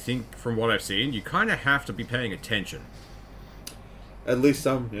one, I think, from what I've seen, you kind of have to be paying attention. At least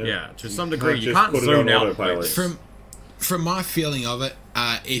some, Yeah, to some degree. You can't zone out. From my feeling of it,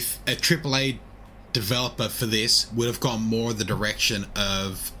 if a AAA developer for this would have gone more the direction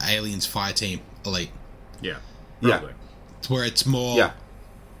of Aliens Fireteam Elite. Yeah. Probably. Yeah. Where it's more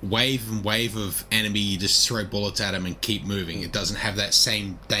wave and wave of enemy, you just throw bullets at them and keep moving. It doesn't have that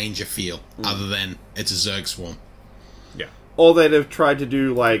same danger feel, other than it's a Zerg swarm. Yeah. Or they'd have tried to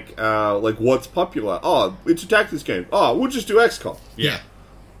do like what's popular. Oh, it's a tactics game. Oh, we'll just do XCOM. Yeah.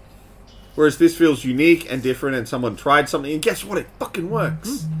 Whereas this feels unique and different, and someone tried something, and guess what? It fucking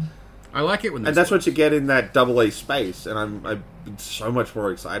works. I like it when and that's what you get in that AA space. And I'm so much more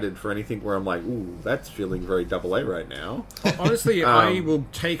excited for anything where I'm like, ooh, that's feeling very AA right now. Honestly, I will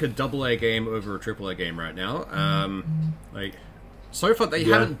take a AA game over a AAA game right now. So far they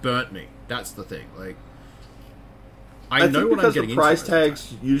haven't burnt me. That's the thing. Like, I know what I'm getting into. Because the price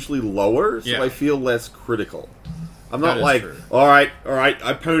tag's usually lower, so I feel less critical. I'm not like, true. all right,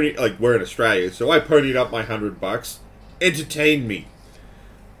 I pony, like, we're in Australia, so I ponied up my $100. Entertain me.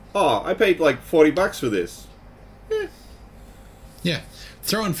 Oh, I paid like $40 for this. Yeah.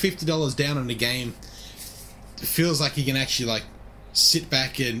 Throwing $50 down on a game feels like you can actually, like, sit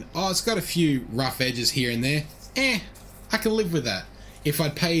back and, it's got a few rough edges here and there. I can live with that. If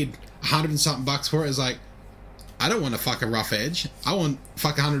I'd paid $100 and something for it, it's like, I don't want a fucking rough edge. I want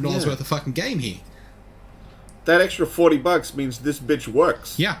 $100 worth of fucking game here. That extra $40 means this bitch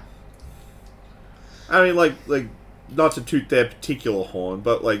works. Yeah. I mean, like, not to toot their particular horn,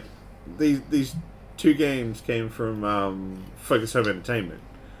 but like these two games came from Focus Home Entertainment,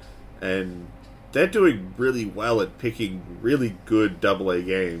 and they're doing really well at picking really good AA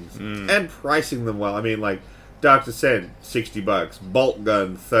games and pricing them well. I mean, like Dark Descent, $60, Bolt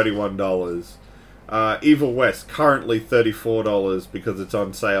Gun, $31, Evil West currently $34 because it's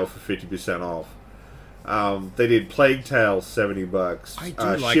on sale for 50% off. They did Plague Tale, $70. I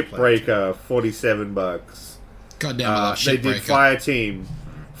do like Shipbreaker, $47. Goddamn, I love Shipbreaker. They did Fire Team.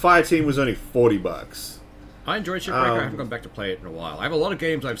 Fire Team was only $40. I enjoyed Shipbreaker. I haven't gone back to play it in a while. I have a lot of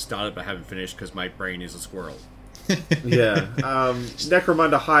games I've started but haven't finished because my brain is a squirrel. Yeah.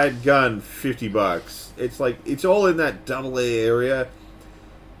 Necromunda Hired Gun, $50. It's like, it's all in that AA area,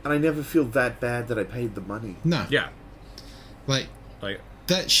 and I never feel that bad that I paid the money. No. Yeah. Like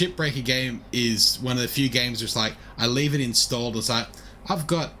that Shipbreaker game is one of the few games where it's like, I leave it installed, it's like, I've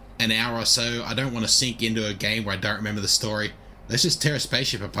got an hour or so, I don't want to sink into a game where I don't remember the story. Let's just tear a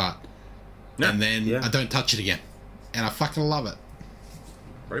spaceship apart. No. And then I don't touch it again. And I fucking love it.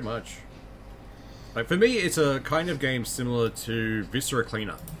 Pretty much. Like, for me, it's a kind of game similar to Viscera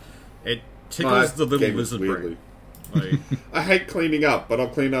Cleanup. It tickles the little lizard brain. Like, I hate cleaning up, but I'll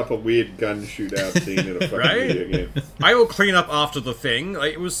clean up a weird gun shootout scene in a fucking video game. I will clean up after the thing.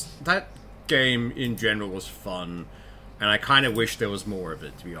 Like, that game in general was fun, and I kind of wish there was more of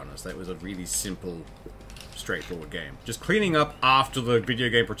it, to be honest. That was a really simple, straightforward game. Just cleaning up after the video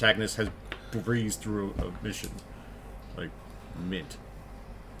game protagonist has breezed through a mission. Like, mint.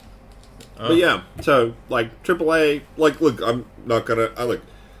 But yeah, so, like, AAA, like, look, I'm not gonna,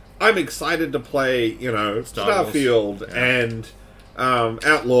 I'm excited to play, you know, Starfield and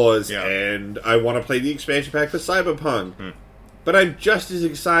Outlaws, and I want to play the expansion pack for Cyberpunk. But I'm just as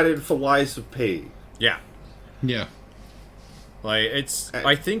excited for Lies of P. Yeah. Yeah. Like,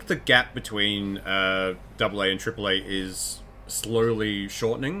 I think the gap between AA and AAA is slowly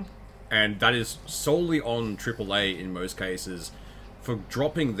shortening, and that is solely on AAA in most cases for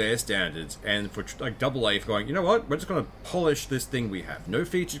dropping their standards, and for like AA for going, you know what, we're just going to polish this thing we have. No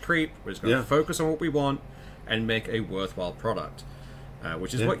feature creep, we're just going to focus on what we want and make a worthwhile product,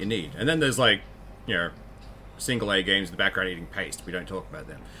 which is what you need. And then there's like, you know, single A games in the background eating paste. We don't talk about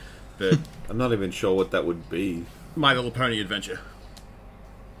them. But I'm not even sure what that would be. My Little Pony Adventure.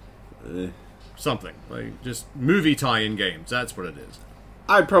 Something. Like, just movie tie-in games. That's what it is.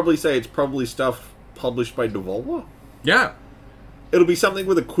 I'd probably say it's probably stuff published by Devolver. Yeah. It'll be something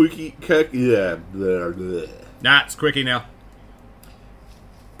with a quirky... Nah, it's quickie now.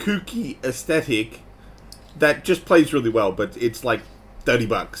 Kooky aesthetic that just plays really well, but it's like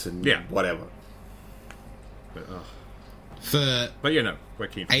 $30 and whatever. But you know, we're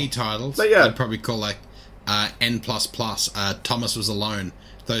keen for titles. I'd probably call like N++, Thomas Was Alone,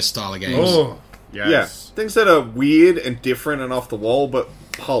 those style of games. Oh, yes. Yeah, things that are weird and different and off the wall, but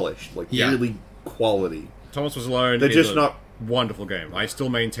polished, like really quality. Thomas Was Alone. They're just not wonderful game. I still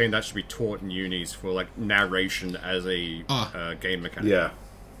maintain that should be taught in unis for like narration as a game mechanic. Yeah,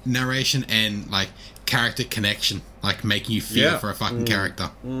 narration and like character connection, like making you feel for a fucking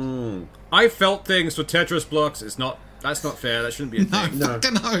character. I felt things for Tetris blocks. That's not fair. That shouldn't be a thing. No,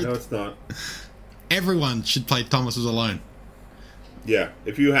 it's not. Everyone should play Thomas Was Alone. Yeah,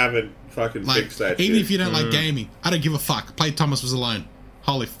 if you haven't fucking fixed that even shit. if you don't like gaming, I don't give a fuck. Play Thomas Was Alone.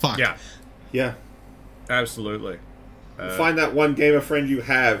 Holy fuck. Yeah. Absolutely. Find that one gamer friend you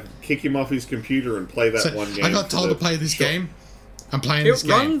have, kick him off his computer and play that one game. I got told to play this game. I'm playing this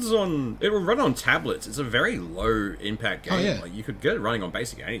game. It will run on tablets. It's a very low impact game. Oh, yeah. Like, you could get it running on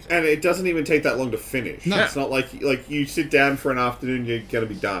basically anything. And it doesn't even take that long to finish. No. It's not like you sit down for an afternoon, you're going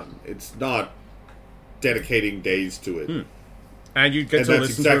to be done. It's not dedicating days to it. And you get to that's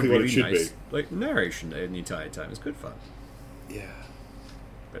listen exactly to a what it really should nice like narration the entire time. It's good fun. Yeah.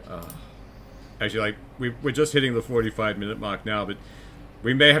 But, actually, like, we're just hitting the 45-minute mark now, but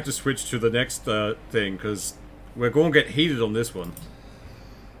we may have to switch to the next thing, because we're going to get heated on this one.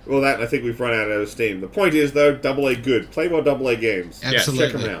 Well, I think we've run out of steam. The point is, though, AA good. Play more AA games.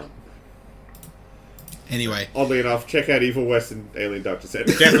 Absolutely. Check them out. Anyway. Oddly enough, check out Evil West and Alien Dark Descent.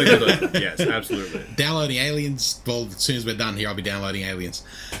 Definitely do that. Yes, absolutely. Downloading Aliens. Well, as soon as we're done here, I'll be downloading Aliens.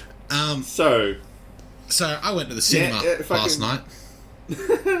 So I went to the cinema last night.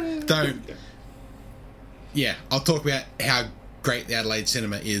 I'll talk about how great the Adelaide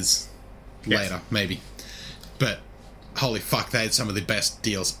cinema is later, maybe. But holy fuck, they had some of the best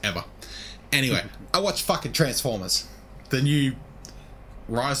deals ever. Anyway, I watched fucking Transformers. The new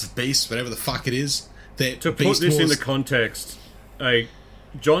Rise of Beasts, whatever the fuck it is. To put this into context,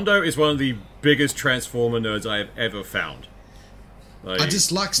 John Doe is one of the biggest Transformer nerds I have ever found. I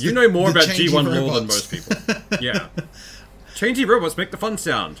just like you know more about G1 lore than most people. Yeah. Changey robots make the fun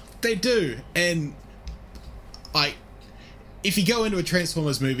sound. They do, and if you go into a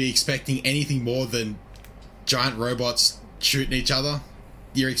Transformers movie expecting anything more than giant robots shooting each other,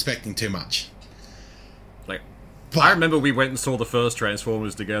 you're expecting too much. Like, I remember we went and saw the first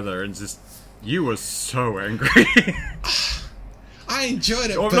Transformers together, and just you were so angry. I enjoyed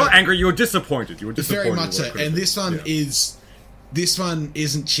it. Well, not angry. You were disappointed. You were disappointed. Very much so. And this one is. This one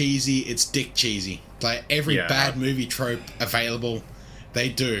isn't cheesy. It's dick cheesy. Like every bad movie trope available, they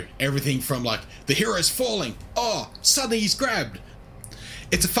do everything from like the hero's falling. Oh, suddenly he's grabbed.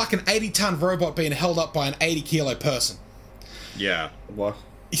 It's a fucking 80-ton robot being held up by an 80-kilo person. Yeah. What?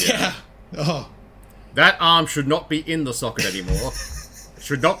 Yeah. Oh. That arm should not be in the socket anymore.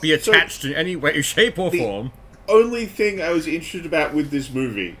 Should not be attached in any way, shape, or form. Only thing I was interested about with this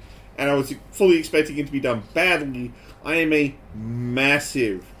movie, and I was fully expecting it to be done badly, I am a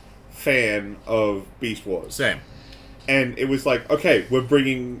massive fan of Beast Wars. Same. And it was like, okay, we're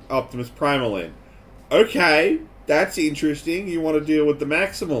bringing Optimus Primal in. Okay, that's interesting. You want to deal with the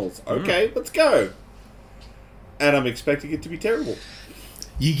Maximals. Okay, let's go. And I'm expecting it to be terrible.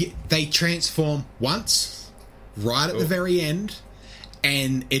 They transform once, right at the very end,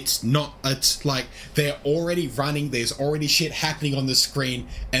 and it's like they're already running, there's already shit happening on the screen,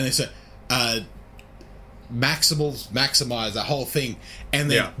 and there's a maximize the whole thing, and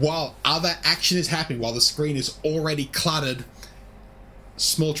then while other action is happening, while the screen is already cluttered,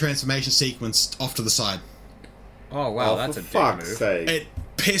 small transformation sequence off to the side. Oh wow, that's a dick move. Sake. It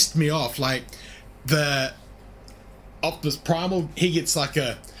pissed me off. Like the Optimus Primal, he gets like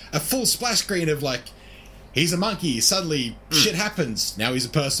a full splash screen of like he's a monkey, suddenly shit happens, now he's a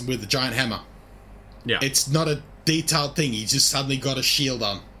person with a giant hammer. Yeah, it's not a detailed thing, he's just suddenly got a shield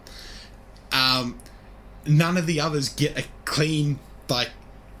on. None of the others get a clean, like,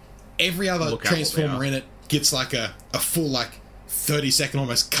 every other Transformer in it gets, like, a full, like, 30-second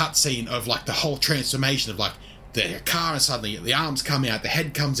almost cutscene of, like, the whole transformation of, like, the car and suddenly the arms come out, the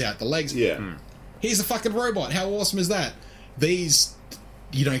head comes out, the legs... Yeah. Here's a fucking robot, how awesome is that? These,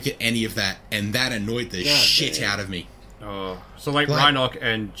 you don't get any of that, and that annoyed the shit out of me. Oh, so, like, Rhinoc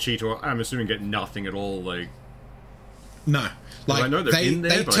and Cheetor, I'm assuming, get nothing at all, like... No. Like, I know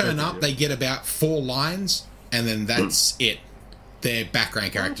they turn up, they get about 4 lines, and then that's it. They're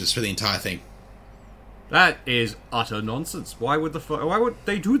background characters for the entire thing. That is utter nonsense. Why would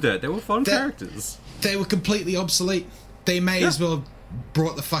they do that? They were fun characters. They were completely obsolete. They may as well have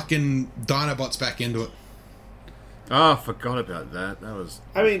brought the fucking Dinobots back into it. Oh, forgot about that. That was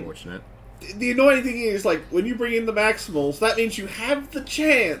unfortunate. The annoying thing is, like, when you bring in the Maximals, that means you have the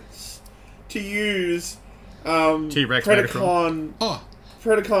chance to use... T-Rex Predacon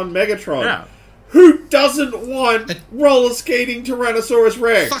Megatron. Yeah. Who doesn't want roller skating Tyrannosaurus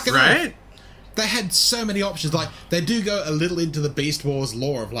Rex? Fucking right? They had so many options. Like, they do go a little into the Beast Wars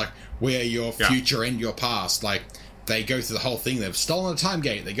lore of, like, where your future and your past. Like, they go through the whole thing. They've stolen a time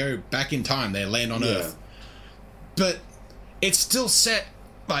gate. They go back in time. They land on Earth. But it's still set...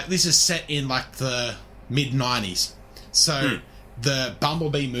 Like, this is set in, like, the mid-90s. So, the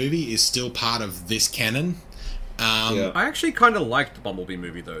Bumblebee movie is still part of this canon. I actually kind of liked the Bumblebee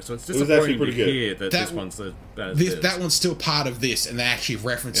movie, though, so it's disappointing to hear that this one's as bad as this. That one's still part of this, and they actually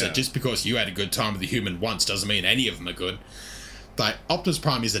reference it. Just because you had a good time with the human once doesn't mean any of them are good. Like, Optimus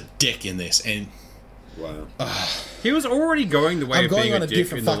Prime is a dick in this, and... Wow. He was already going the way of being a dick in the last I'm going on a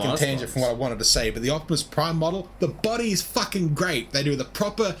different fucking tangent from what I wanted to say, but the Optimus Prime model, the body is fucking great. They do the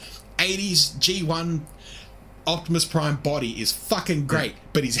proper 80s G1 Optimus Prime body is fucking great,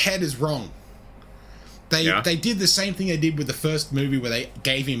 but his head is wrong. They did the same thing they did with the first movie where they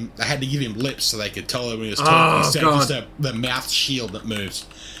had to give him lips so they could tell him when he was talking instead of just the mouth shield that moves.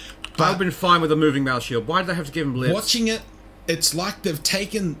 But I've been fine with a moving mouth shield. Why did they have to give him lips? Watching it, it's like they've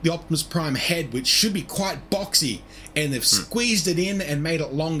taken the Optimus Prime head, which should be quite boxy, and they've squeezed it in and made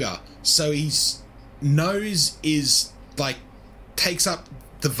it longer. So his nose is like takes up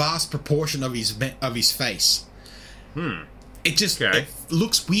the vast proportion of his face. It just it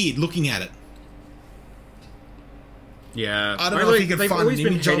looks weird looking at it. Yeah, I don't know if you can find an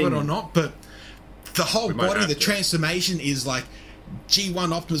image of it or not, but the whole body, the transformation is like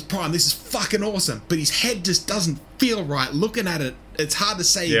G1 Optimus Prime. This is fucking awesome, but his head just doesn't feel right. Looking at it, it's hard to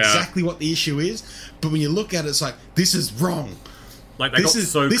say exactly what the issue is, but when you look at it, it's like, this is wrong. Like, they got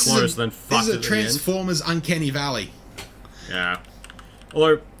so close, then fucked it. This is a Transformers Uncanny Valley. Yeah.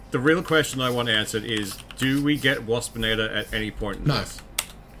 Although, the real question I want answered is, do we get Waspinator at any point in this?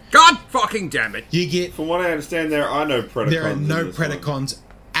 God fucking damn it! You get... From what I understand, there are no Predacons. There are no Predacons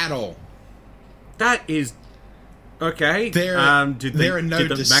at all. That is... Okay. There are no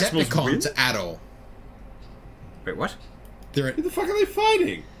Decepticons at all. Wait, what? Who the fuck are they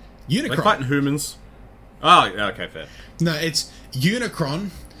fighting? Unicron. They're fighting humans. Oh, okay, fair. No, it's Unicron.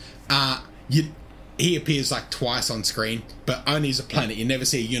 He appears like twice on screen, but only as a planet. You never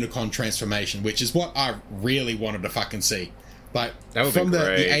see a Unicron transformation, which is what I really wanted to fucking see. Like, from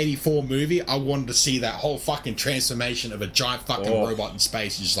the 84 movie, I wanted to see that whole fucking transformation of a giant fucking robot in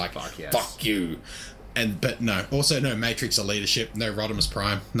space. Just like, fuck you. But no. Also, no Matrix or leadership, no Rodimus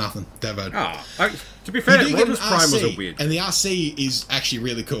Prime, nothing. Devo. To be fair, Rodimus Prime was a weird. And the RC is actually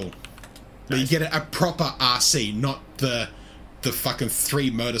really cool. But you get a proper RC, not the fucking 3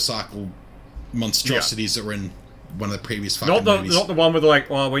 motorcycle monstrosities that were in one of the previous fucking movies. Not the one with like,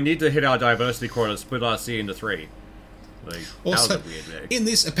 well, we need to hit our diversity quota, split RC into 3. Like, also, that was a weird in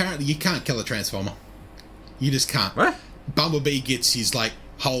this, apparently, you can't kill a Transformer. You just can't. What? Bumblebee gets his like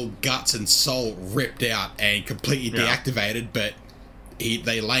whole guts and soul ripped out and completely deactivated, but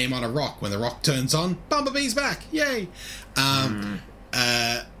they lay him on a rock. When the rock turns on, Bumblebee's back. Yay!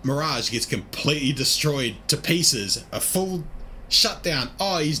 Mirage gets completely destroyed to pieces. A full shutdown.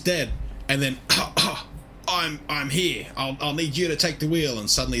 Oh, he's dead. And then, I'm here. I'll need you to take the wheel. And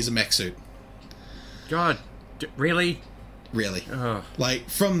suddenly he's a mech suit. God, really? Really. Like,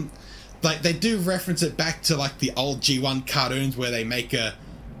 they do reference it back to, like, the old G1 cartoons where they make a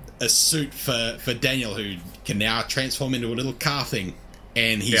suit for Daniel, who can now transform into a little car thing.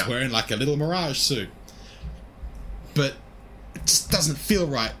 And he's wearing, like, a little Mirage suit. But it just doesn't feel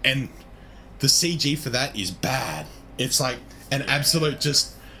right. And the CG for that is bad. It's like an absolute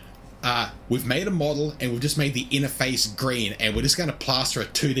just... we've made a model, and we've just made the inner face green, and we're just going to plaster a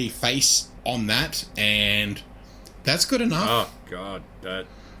 2D face on that, and... That's good enough. Oh, God.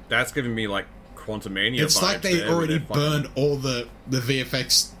 That's giving me, like, Quantumania vibes. It's like they already burned all the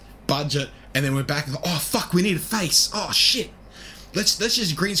VFX budget, and then we're back and go, oh, fuck, we need a face. Oh, shit. Let's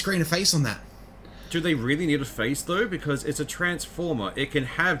just green screen a face on that. Do they really need a face, though? Because it's a Transformer. It can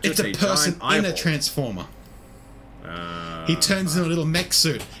have just a person in a Transformer. He turns into a little mech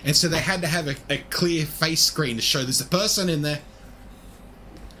suit, and so they had to have a clear face screen to show there's a person in there.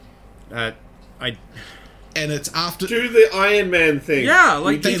 And it's after... Do the Iron Man thing. Yeah,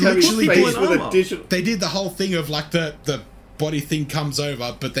 like they literally did they did the whole thing of like the body thing comes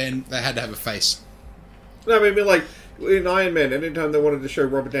over, but then they had to have a face. No, I mean, like, in Iron Man, anytime they wanted to show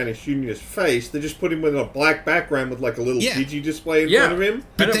Robert Downey Jr.'s face, they just put him with a black background with like a little digi display in front of him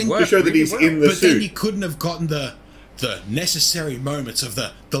to show that he's in the suit. But then you couldn't have gotten the necessary moments of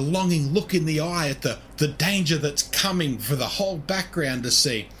the longing look in the eye at the danger that's coming for the whole background to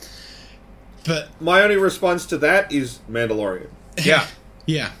see. But my only response to that is Mandalorian. Yeah.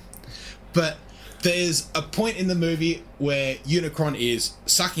 Yeah. But there's a point in the movie where Unicron is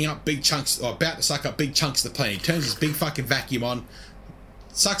sucking up big chunks, or about to suck up big chunks of the plane. He turns his big fucking vacuum on,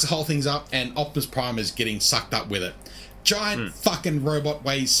 sucks the whole thing up, and Optimus Prime is getting sucked up with it. Giant fucking robot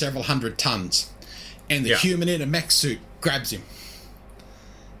weighs several hundred tons. And the human in a mech suit grabs him.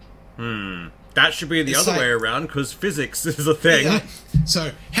 That should be the other way around, because physics is a thing. Yeah,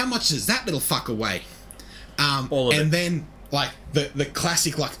 so, how much does that little fucker weigh? All of it. Then, like, the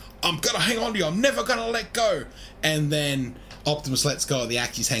classic, like, I'm gonna hang on to you, I'm never gonna let go. And then Optimus lets go of the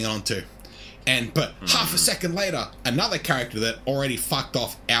axe he's hanging on to. But half a second later, another character that already fucked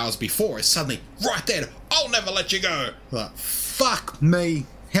off hours before is suddenly right there. I'll never let you go. Like, fuck me.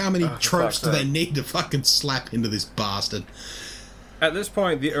 How many tropes do they need to fucking slap into this bastard? At this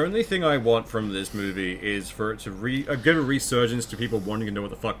point, the only thing I want from this movie is for it to get a resurgence to people wanting to know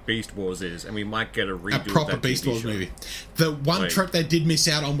what the fuck Beast Wars is, and we might get a proper Beast Wars movie. The one trope they did miss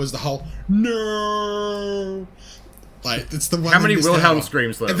out on was the whole no. Like, it's the one. How many Wilhelm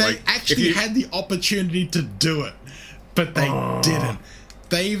screams though? And they actually had the opportunity to do it, but they didn't.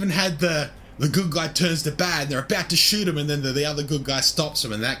 They even had the good guy turns to bad, and they're about to shoot him, and then the other good guy stops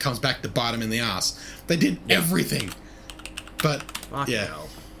him, and that comes back to bite him in the ass. They did everything. But, hell.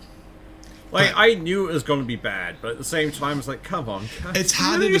 Like, I knew it was going to be bad, but at the same time, it's like, come on. It's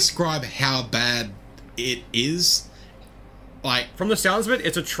hard to describe how bad it is. Like, from the sounds of it,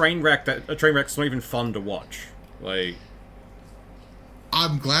 it's a train wreck that's not even fun to watch. Like,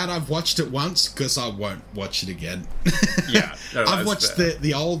 I'm glad I've watched it once, because I won't watch it again. Yeah. No, I've watched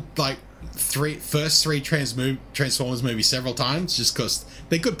the old, like, first three Transformers movies several times, just because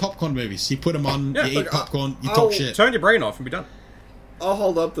they're good popcorn movies. You put them on, you eat popcorn, you talk shit. Turn your brain off and be done. I'll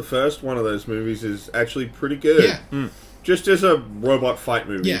hold up the first one of those movies is actually pretty good. Yeah. Just as a robot fight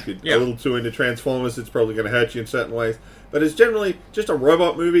movie. Yeah. If you're a little too into Transformers, it's probably going to hurt you in certain ways. But it's generally just a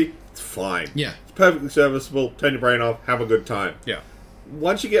robot movie, it's fine. Yeah. It's perfectly serviceable, turn your brain off, have a good time. Yeah.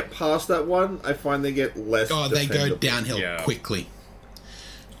 Once you get past that one, I find they get less they go downhill quickly.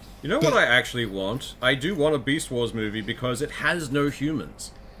 You know what I actually want? I do want a Beast Wars movie because it has no humans.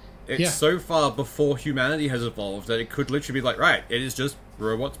 It's so far before humanity has evolved that it could literally be like, right, it is just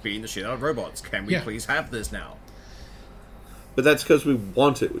robots beating the shit out of robots. Can we please have this now? But that's because we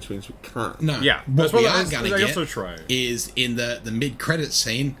want it, which means we can't. No. Yeah. What we are going to get is in the mid-credit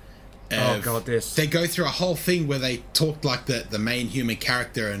scene. Oh, God, this. They go through a whole thing where they talk like the main human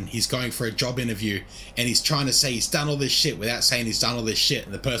character, and he's going for a job interview, and he's trying to say he's done all this shit without saying he's done all this shit,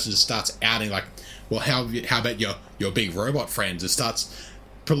 and the person just starts outing like, well, how about your big robot friends? It starts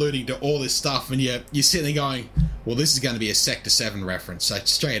preluding to all this stuff, and you're sitting there going, well, this is going to be a Sector 7 reference, so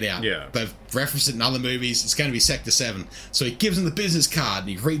straight out. Yeah. They've referenced it in other movies, it's going to be Sector 7. So he gives him the business card, and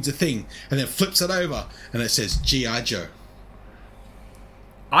he reads the thing, and then flips it over, and it says G.I. Joe.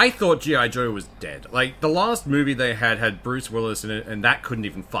 I thought G.I. Joe was dead. Like, the last movie they had Bruce Willis in it, and that couldn't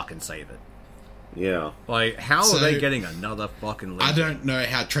even fucking save it. Yeah. Like, how are they getting another fucking legend? I don't know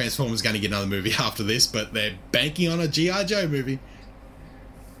how Transformers is going to get another movie after this, but they're banking on a G.I. Joe movie.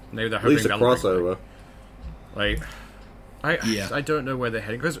 Maybe they're hoping at least a crossover. Like, I don't know where they're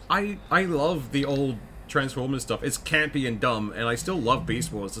heading, because I love the old Transformers stuff. It's campy and dumb, and I still love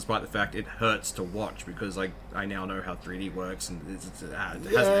Beast Wars despite the fact it hurts to watch, because I now know how 3D works, and it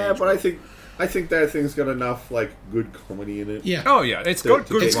hasn't but I think that thing's got enough like good comedy in it. Yeah. Oh yeah, it's got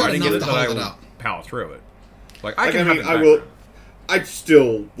good writing in it to that I hold it will up. power through it. Like I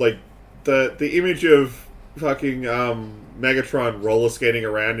still like the image of fucking Megatron roller skating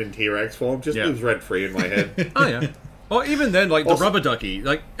around in T-Rex form just lives rent free in my head. Oh yeah. Well, even then, like, the rubber ducky.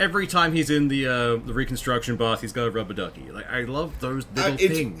 Like, every time he's in the reconstruction bath, he's got a rubber ducky. Like, I love those little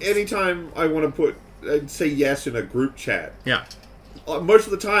things. Anytime I want to say yes in a group chat. Yeah. Most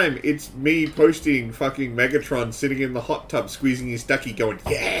of the time, it's me posting fucking Megatron sitting in the hot tub squeezing his ducky going,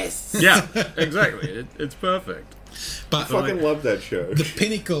 yes! Yeah, exactly. It's perfect. But I fucking love that show. The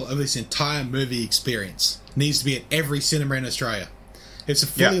pinnacle of this entire movie experience needs to be at every cinema in Australia. It's a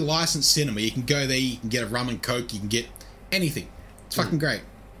fully licensed cinema. You can go there, you can get a rum and coke, you can get anything. It's fucking great.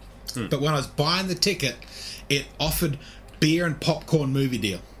 But when I was buying the ticket, it offered beer and popcorn movie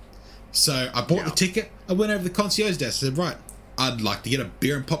deal. So I bought the ticket, I went over to the concierge desk, I said, right, I'd like to get a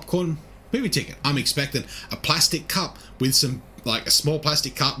beer and popcorn movie ticket. I'm expecting a plastic cup with some, like a small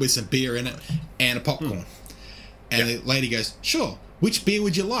plastic cup with some beer in it and a popcorn. And the lady goes, sure, which beer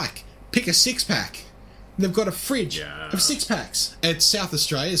would you like? Pick a 6-pack. They've got a fridge of 6-packs. It's South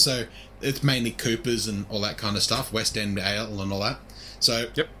Australia, so it's mainly Coopers and all that kind of stuff, West End Ale and all that. So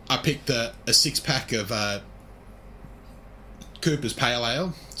I picked a 6-pack of Cooper's Pale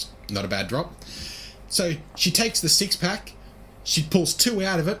Ale. It's not a bad drop. So she takes the 6-pack, she pulls 2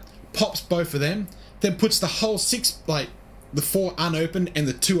 out of it, pops both of them, then puts the whole 6, like the 4 unopened and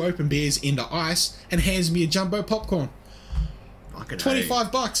the 2 open beers into ice, and hands me a jumbo popcorn.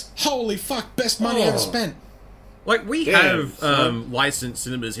 $25. Holy fuck, best money ever spent. Like, we have licensed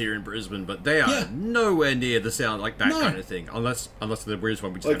cinemas here in Brisbane, but they are nowhere near the sound like that kind of thing. Unless the weirdest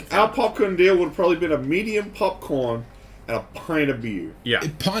one we just haven't our popcorn deal would have probably been a medium popcorn and a pint of beer. Yeah. A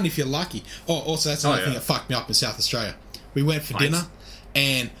pint if you're lucky. Oh, also, that's another thing that fucked me up in South Australia. We went for dinner,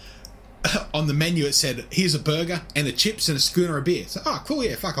 and on the menu it said, here's a burger and the chips and a schooner of beer. So, cool,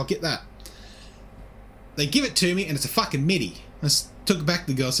 I'll get that. They give it to me, and it's a fucking midi. I took it back to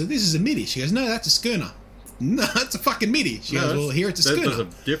the girl and said, this is a midi. She goes, no, that's a schooner. No, that's a fucking midi. She goes, well, here it's a schooner. There's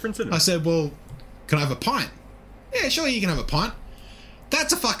a difference in it. I said, well, can I have a pint? Yeah, sure, you can have a pint.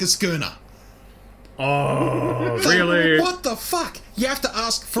 That's a fucking schooner. Oh, really? What the fuck? You have to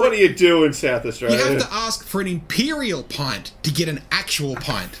ask for... What do you do in South Australia? You have to ask for an imperial pint to get an actual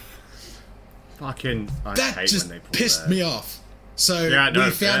pint. Fucking... That just pissed me off. So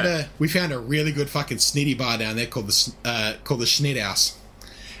we found a really good fucking snitty bar down there called the Schnitthaus,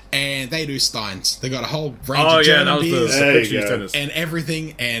 and they do steins. They got a whole range of German beers and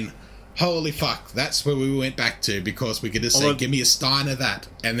everything. And holy fuck, that's where we went back to, because we could just say, "Give me a stein of that,"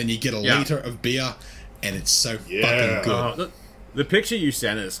 and then you get a liter of beer, and it's so fucking good. The picture you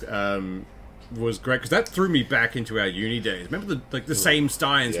sent us was great, because that threw me back into our uni days. Remember the same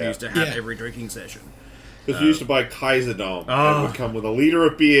steins we used to have every drinking session. Because we used to buy Kaiserdom, and it would come with a liter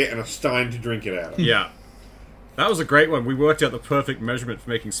of beer and a stein to drink it out of. Yeah. That was a great one. We worked out the perfect measurement for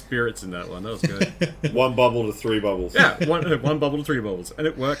making spirits in that one. That was good. 1 bubble to 3 bubbles. Yeah, one bubble to 3 bubbles. And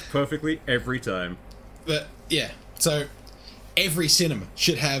it worked perfectly every time. But, so every cinema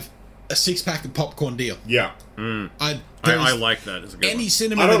should have a 6-pack of popcorn deal. Yeah. I like that. It's a good any one.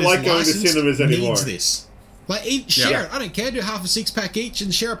 cinema I don't that like is going to licensed cinemas anymore. needs this. Like, share it. I don't care. Do half a 6-pack each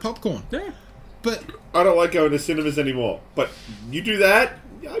and share a popcorn. Yeah. But I don't like going to cinemas anymore. But you do that,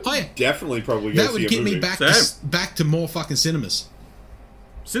 I'd definitely probably go see a movie. That would get me back to more fucking cinemas.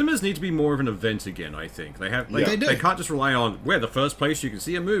 Cinemas need to be more of an event again, I think. They have, They do. They can't just rely on, we're the first place you can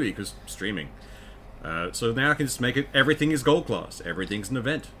see a movie, because streaming. So now I can just make it, everything is gold class. Everything's an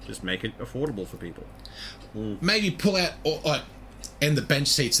event. Just make it affordable for people. Maybe pull out, and the bench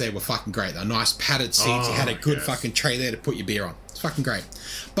seats there were fucking great. They're nice padded seats. You had a good fucking tray there to put your beer on. It's fucking great.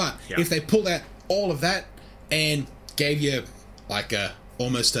 But if they pulled out all of that and gave you like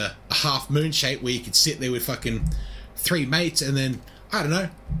almost a half moon shape where you could sit there with fucking 3 mates and then, I don't know,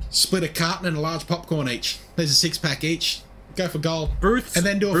 split a carton and a large popcorn each. There's a 6-pack each. Go for gold. Booths, and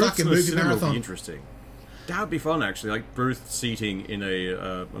then do a fucking movie marathon. Would be interesting. That would be fun, actually. Like booth seating in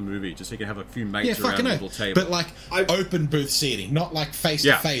a movie, just so you can have a few mates around a little table. But like open booth seating, not like face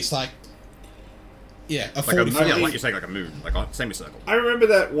to face. Like a 45. Yeah, like you're saying, like a moon, like a semicircle. I remember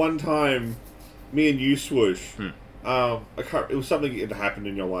that one time, me and you, Swoosh. It was something that happened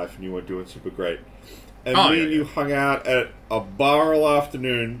in your life, and you weren't doing super great. And me and you hung out at a bar all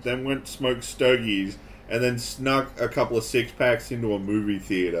afternoon, then went smoked stogies, and then snuck a couple of 6-packs into a movie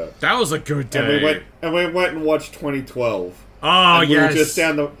theater. That was a good day. And we went and watched 2012. Oh, and we yes. were just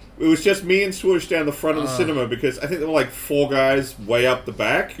it was just me and Swoosh down the front of the cinema, because I think there were like 4 guys way up the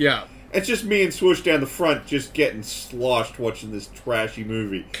back. Yeah. It's just me and Swoosh down the front, just getting sloshed watching this trashy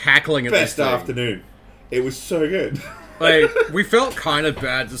movie. Cackling at Best this thing. afternoon. It was so good. Like, we felt kind of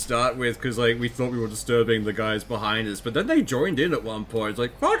bad to start with, because, like, we thought we were disturbing the guys behind us, but then they joined in at one point. It's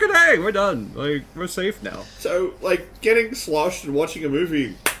like, fucking hey, we're done. Like, we're safe now. So, like, getting sloshed and watching a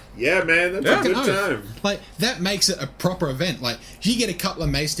movie, yeah, man, that's a good time. Like, that makes it a proper event. Like, you get a couple of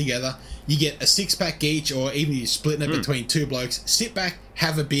mates together, you get a 6-pack each, or even you're splitting it between 2 blokes, sit back,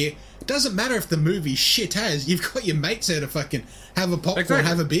 have a beer. It doesn't matter if the movie's shit as, you've got your mates there to fucking have a popcorn,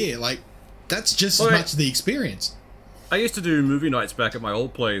 have a beer. Like, that's just as much the experience. I used to do movie nights back at my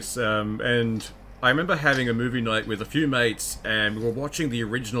old place, and I remember having a movie night with a few mates, and we were watching the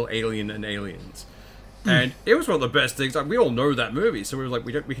original Alien and Aliens. And it was one of the best things. Like, we all know that movie, so we were like,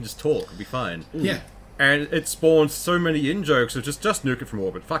 we can just talk, it'll be fine. Yeah. And it spawned so many in-jokes of just nuke it from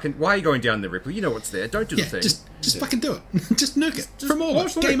orbit. Fucking, why are you going down there, Ripley? You know what's there. Don't do the thing. Just fucking do it. Just nuke it. From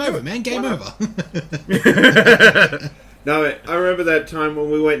orbit. Game over, man. Game over. No, I remember that time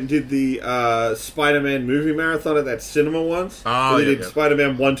when we went and did the Spider-Man movie marathon at that cinema once. We did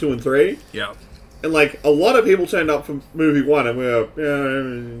Spider-Man 1, 2, and 3. Yeah. And, like, a lot of people turned up for movie 1, and we were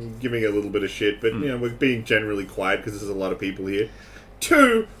giving it a little bit of shit, but, you know, we're being generally quiet because there's a lot of people here.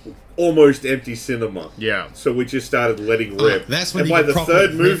 2, almost empty cinema. Yeah. So we just started letting rip. That's when and by the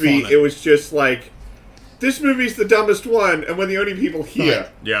third movie, it was just like, this movie's the dumbest one, and we're the only people here. Right.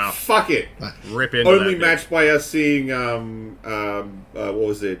 Yeah. Fuck it. Right. Rip into Only that matched by us seeing, what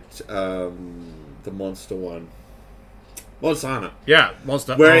was it? The monster one. Monster Hunter. Yeah,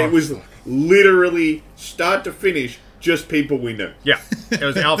 Monster Where it was literally, start to finish, just people we know. Yeah. It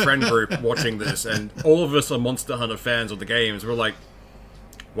was our friend group watching this, and all of us are Monster Hunter fans of the games. We're like,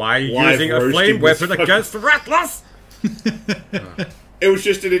 why are you using a flame weapon against the Rattlers? It was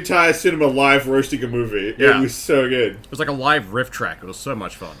just an entire cinema live roasting a movie. Yeah. It was so good. It was like a live riff track. It was so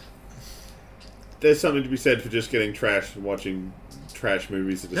much fun. There's something to be said for just getting trashed and watching trash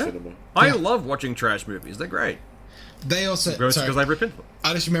movies at the cinema. I love watching trash movies. They're great. They also... Because I rip into them.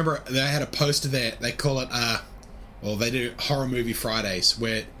 I just remember they had a poster there. They call it... well, they do Horror Movie Fridays,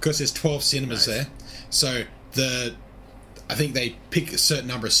 where... Because there's 12 cinemas there. So, I think they pick a certain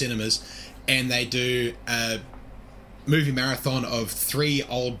number of cinemas, and they do a movie marathon of 3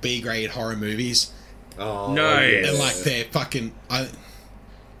 old B-grade horror movies. Oh, nice. And, like, they're fucking...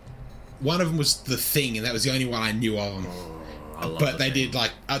 one of them was The Thing, and that was the only one I knew of them. But they did,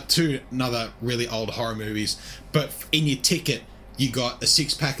 like, 2 another really old horror movies. But in your ticket, you got a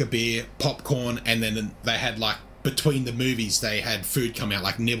 6-pack of beer, popcorn, and then they had, like, between the movies, they had food come out,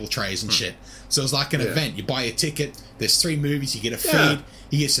 like nibble trays and shit. So it was like an event. You buy a ticket, there's 3 movies, you get a feed,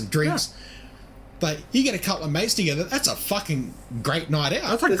 you get some drinks. But you get a couple of mates together, that's a fucking great night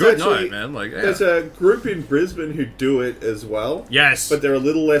out. That's a good night, man. Like, there's a group in Brisbane who do it as well. Yes. But they're a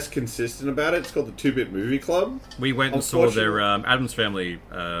little less consistent about it. It's called the 2-Bit Movie Club. We went and saw their Addams Family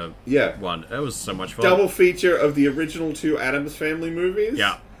one. That was so much fun. Double feature of the original 2 Addams Family movies.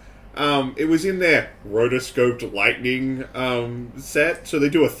 Yeah. It was in their rotoscoped lightning set, so they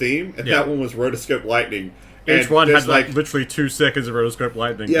do a theme, and that one was rotoscoped lightning. Each one had like literally 2 seconds of rotoscope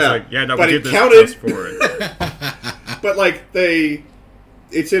lightning. Yeah, it's like, no, but we did it this counted just for it. But like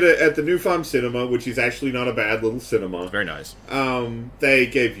it's at the New Farm Cinema, which is actually not a bad little cinema. Very nice. They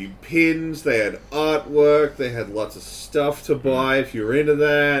gave you pins, they had artwork, they had lots of stuff to buy if you're into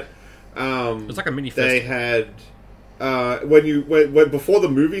that. It's like a mini They festival. had when before the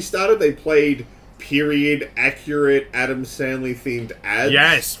movie started, they played period accurate Adam Sandler themed ads.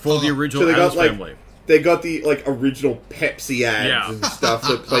 Yes, for the original so Addams Family. They got the original Pepsi ads and stuff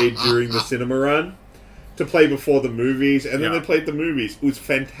that played during the cinema run to play before the movies, and then they played the movies. It was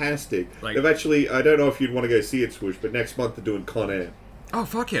fantastic. They've actually, I don't know if you'd want to go see it, Swoosh, but next month they're doing Con Air. Oh,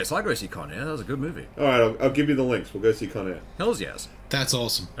 fuck yes, I'll go see Con Air. That was a good movie. Alright, I'll give you the links. We'll go see Con Air. Hells yes. That's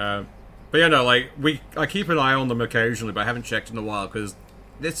awesome. But yeah, no, I keep an eye on them occasionally, but I haven't checked in a while, because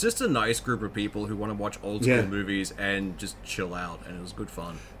it's just a nice group of people who want to watch old school movies and just chill out, and it was good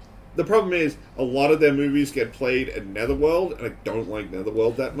fun. The problem is, a lot of their movies get played at Netherworld, and I don't like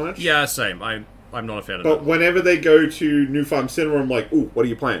Netherworld that much. Yeah, same. I'm not a fan of that. But whenever they go to New Farm Cinema, I'm like, ooh, what are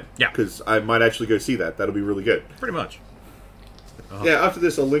you playing? Yeah. Because I might actually go see that. That'll be really good. Pretty much. Yeah, after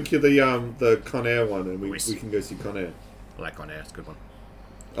this, I'll link you the Con Air one, and we can go see Con Air. I like Con Air. It's a good one.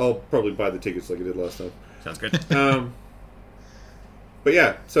 I'll probably buy the tickets like I did last time. Sounds good. But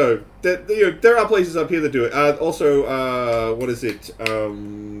yeah, so there are places up here that do it. Also, what is it?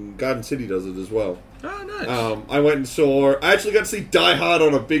 Garden City does it as well. Oh, nice. I went and saw. I actually got to see Die Hard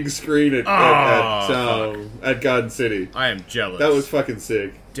on a big screen at Garden City. I am jealous. That was fucking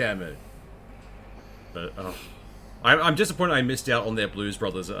sick. Damn it. But I'm disappointed I missed out on their Blues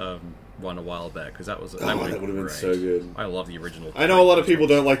Brothers one a while back, because that would have been so good. I love the original. I know a lot of people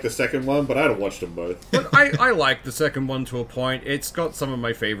don't like the second one, but I'd have watched them both. But I like the second one to a point. It's got some of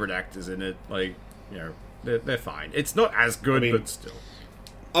my favorite actors in it. They're fine. It's not as good, but still.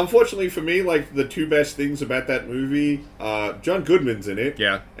 Unfortunately for me, the two best things about that movie, John Goodman's in it.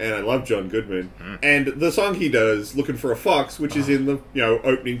 Yeah. And I love John Goodman. And the song he does, Looking for a Fox, which is in the,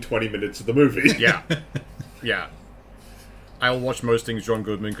 opening 20 minutes of the movie. Yeah. Yeah. I'll watch most things John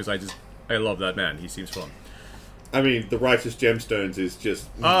Goodman, because I love that man. He seems fun. I mean, The Righteous Gemstones is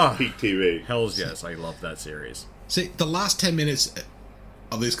just peak TV. Hells yes, I love that series. See, the last 10 minutes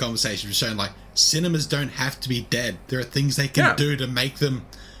of this conversation was showing, cinemas don't have to be dead. There are things they can do to make them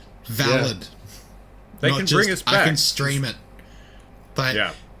valid. Yeah. They can bring us back. I can stream it.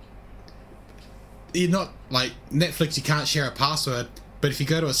 But you're not, Netflix, you can't share a password. But if you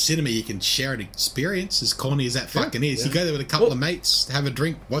go to a cinema, you can share an experience, as corny as that fucking is. You go there with a couple of mates, have a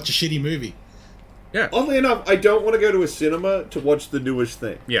drink, watch a shitty movie. Yeah. Oddly enough, I don't want to go to a cinema to watch the newest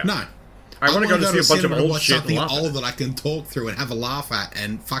thing. Yeah. No. I want to go to see a bunch of old watch shit something old that I can talk through and have a laugh at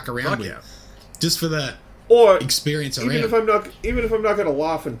and fuck around with. Yeah. Just for the experience around. Even if I'm not going to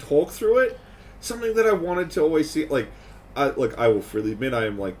laugh and talk through it, something that I wanted to always see, I will freely admit I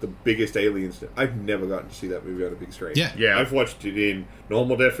am the biggest Aliens. I've never gotten to see that movie on a big screen. Yeah. I've watched it in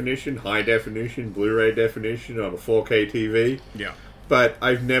normal definition, high definition, Blu-ray definition on a 4K TV. Yeah. But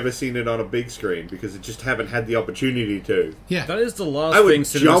I've never seen it on a big screen because I just haven't had the opportunity to. Yeah. That is the last thing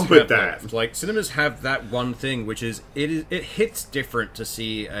cinemas jump at that. Cinemas have that one thing, which is it hits different to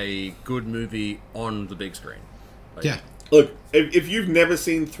see a good movie on the big screen. Yeah. Look, if you've never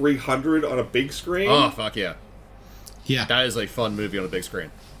seen 300 on a big screen... Oh, fuck yeah. Yeah. That is a fun movie on a big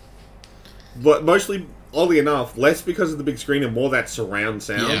screen. But mostly, oddly enough, less because of the big screen and more that surround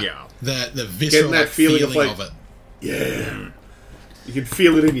sound. Yeah. The visceral that feeling of it. Yeah. You can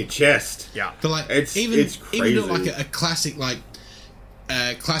feel it in your chest. Yeah. But it's crazy. Even a classic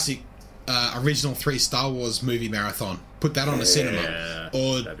original 3 Star Wars movie marathon. Put that on a cinema.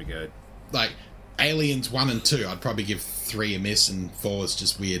 Or that'd be good. Aliens 1 and 2, I'd probably give 3 a miss and 4 is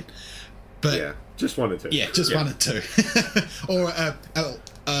just weird. But just 1 and 2. Yeah, just 1 and 2. Or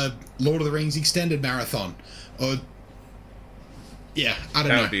a Lord of the Rings extended marathon. Or I don't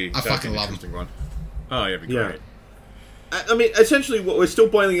know. I fucking love them. One. Oh, yeah, it'd be great. I mean, essentially, what we're still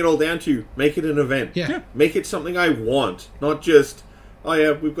boiling it all down to, make it an event. Yeah. Make it something I want, not just, oh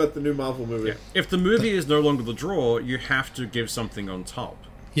yeah, we've got the new Marvel movie. Yeah. If the movie is no longer the draw, you have to give something on top.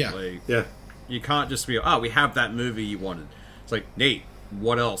 Yeah. You can't just be, we have that movie you wanted. It's Nate,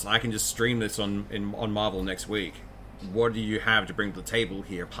 what else? I can just stream this on Marvel next week. What do you have to bring to the table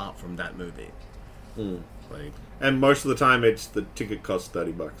here apart from that movie? And most of the time, it's the ticket costs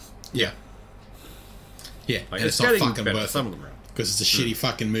 $30. Yeah. Yeah, and it's not fucking worth it. Because it's a shitty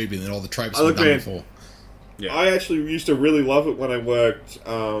fucking movie and all the tropes have been done before. Yeah. I actually used to really love it when I worked.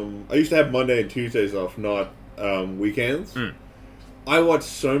 I used to have Monday and Tuesdays off, not weekends. I watched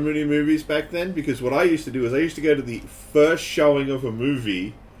so many movies back then because what I used to do is I used to go to the first showing of a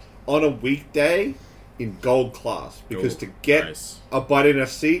movie on a weekday in gold class because to get a butt in a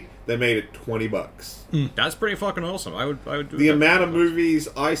seat, they made it $20. That's pretty fucking awesome. I would do the amount of movies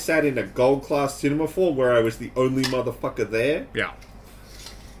I sat in a gold class cinema for, where I was the only motherfucker there. Yeah,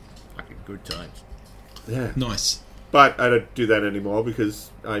 fucking good times. Yeah, nice. But I don't do that anymore because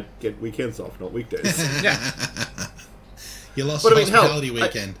I get weekends off, not weekdays. Yeah, you lost the hospitality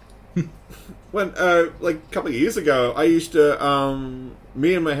weekend. when like a couple of years ago, I used to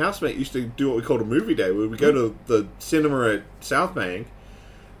me and my housemate used to do what we called a movie day, where we go to the cinema at South Bank,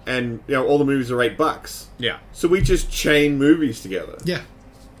 and all the movies are $8. Yeah. So we just chain movies together. Yeah.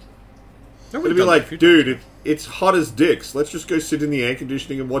 It'd be like, dude, it's hot as dicks. Let's just go sit in the air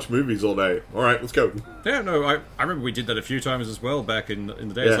conditioning and watch movies all day. All right, let's go. Yeah, no, I remember we did that a few times as well back in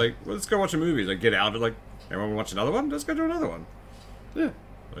the day. It's like, well, let's go watch a movie. Like, get out. Like, everyone watch another one? Let's go do another one. Yeah.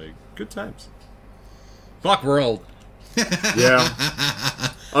 Like, good times. Fuck world. Yeah.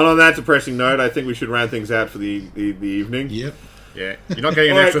 And on that depressing note, I think we should round things out for the evening. Yep. Yeah. You're not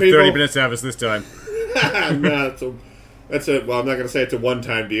getting an extra 30 minutes out of us this time. No, well, I'm not going to say it's a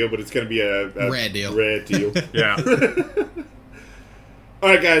one-time deal, but it's going to be a rare deal. Rare deal. Yeah. All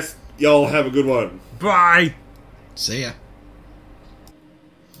right, guys. Y'all have a good one. Bye. See ya.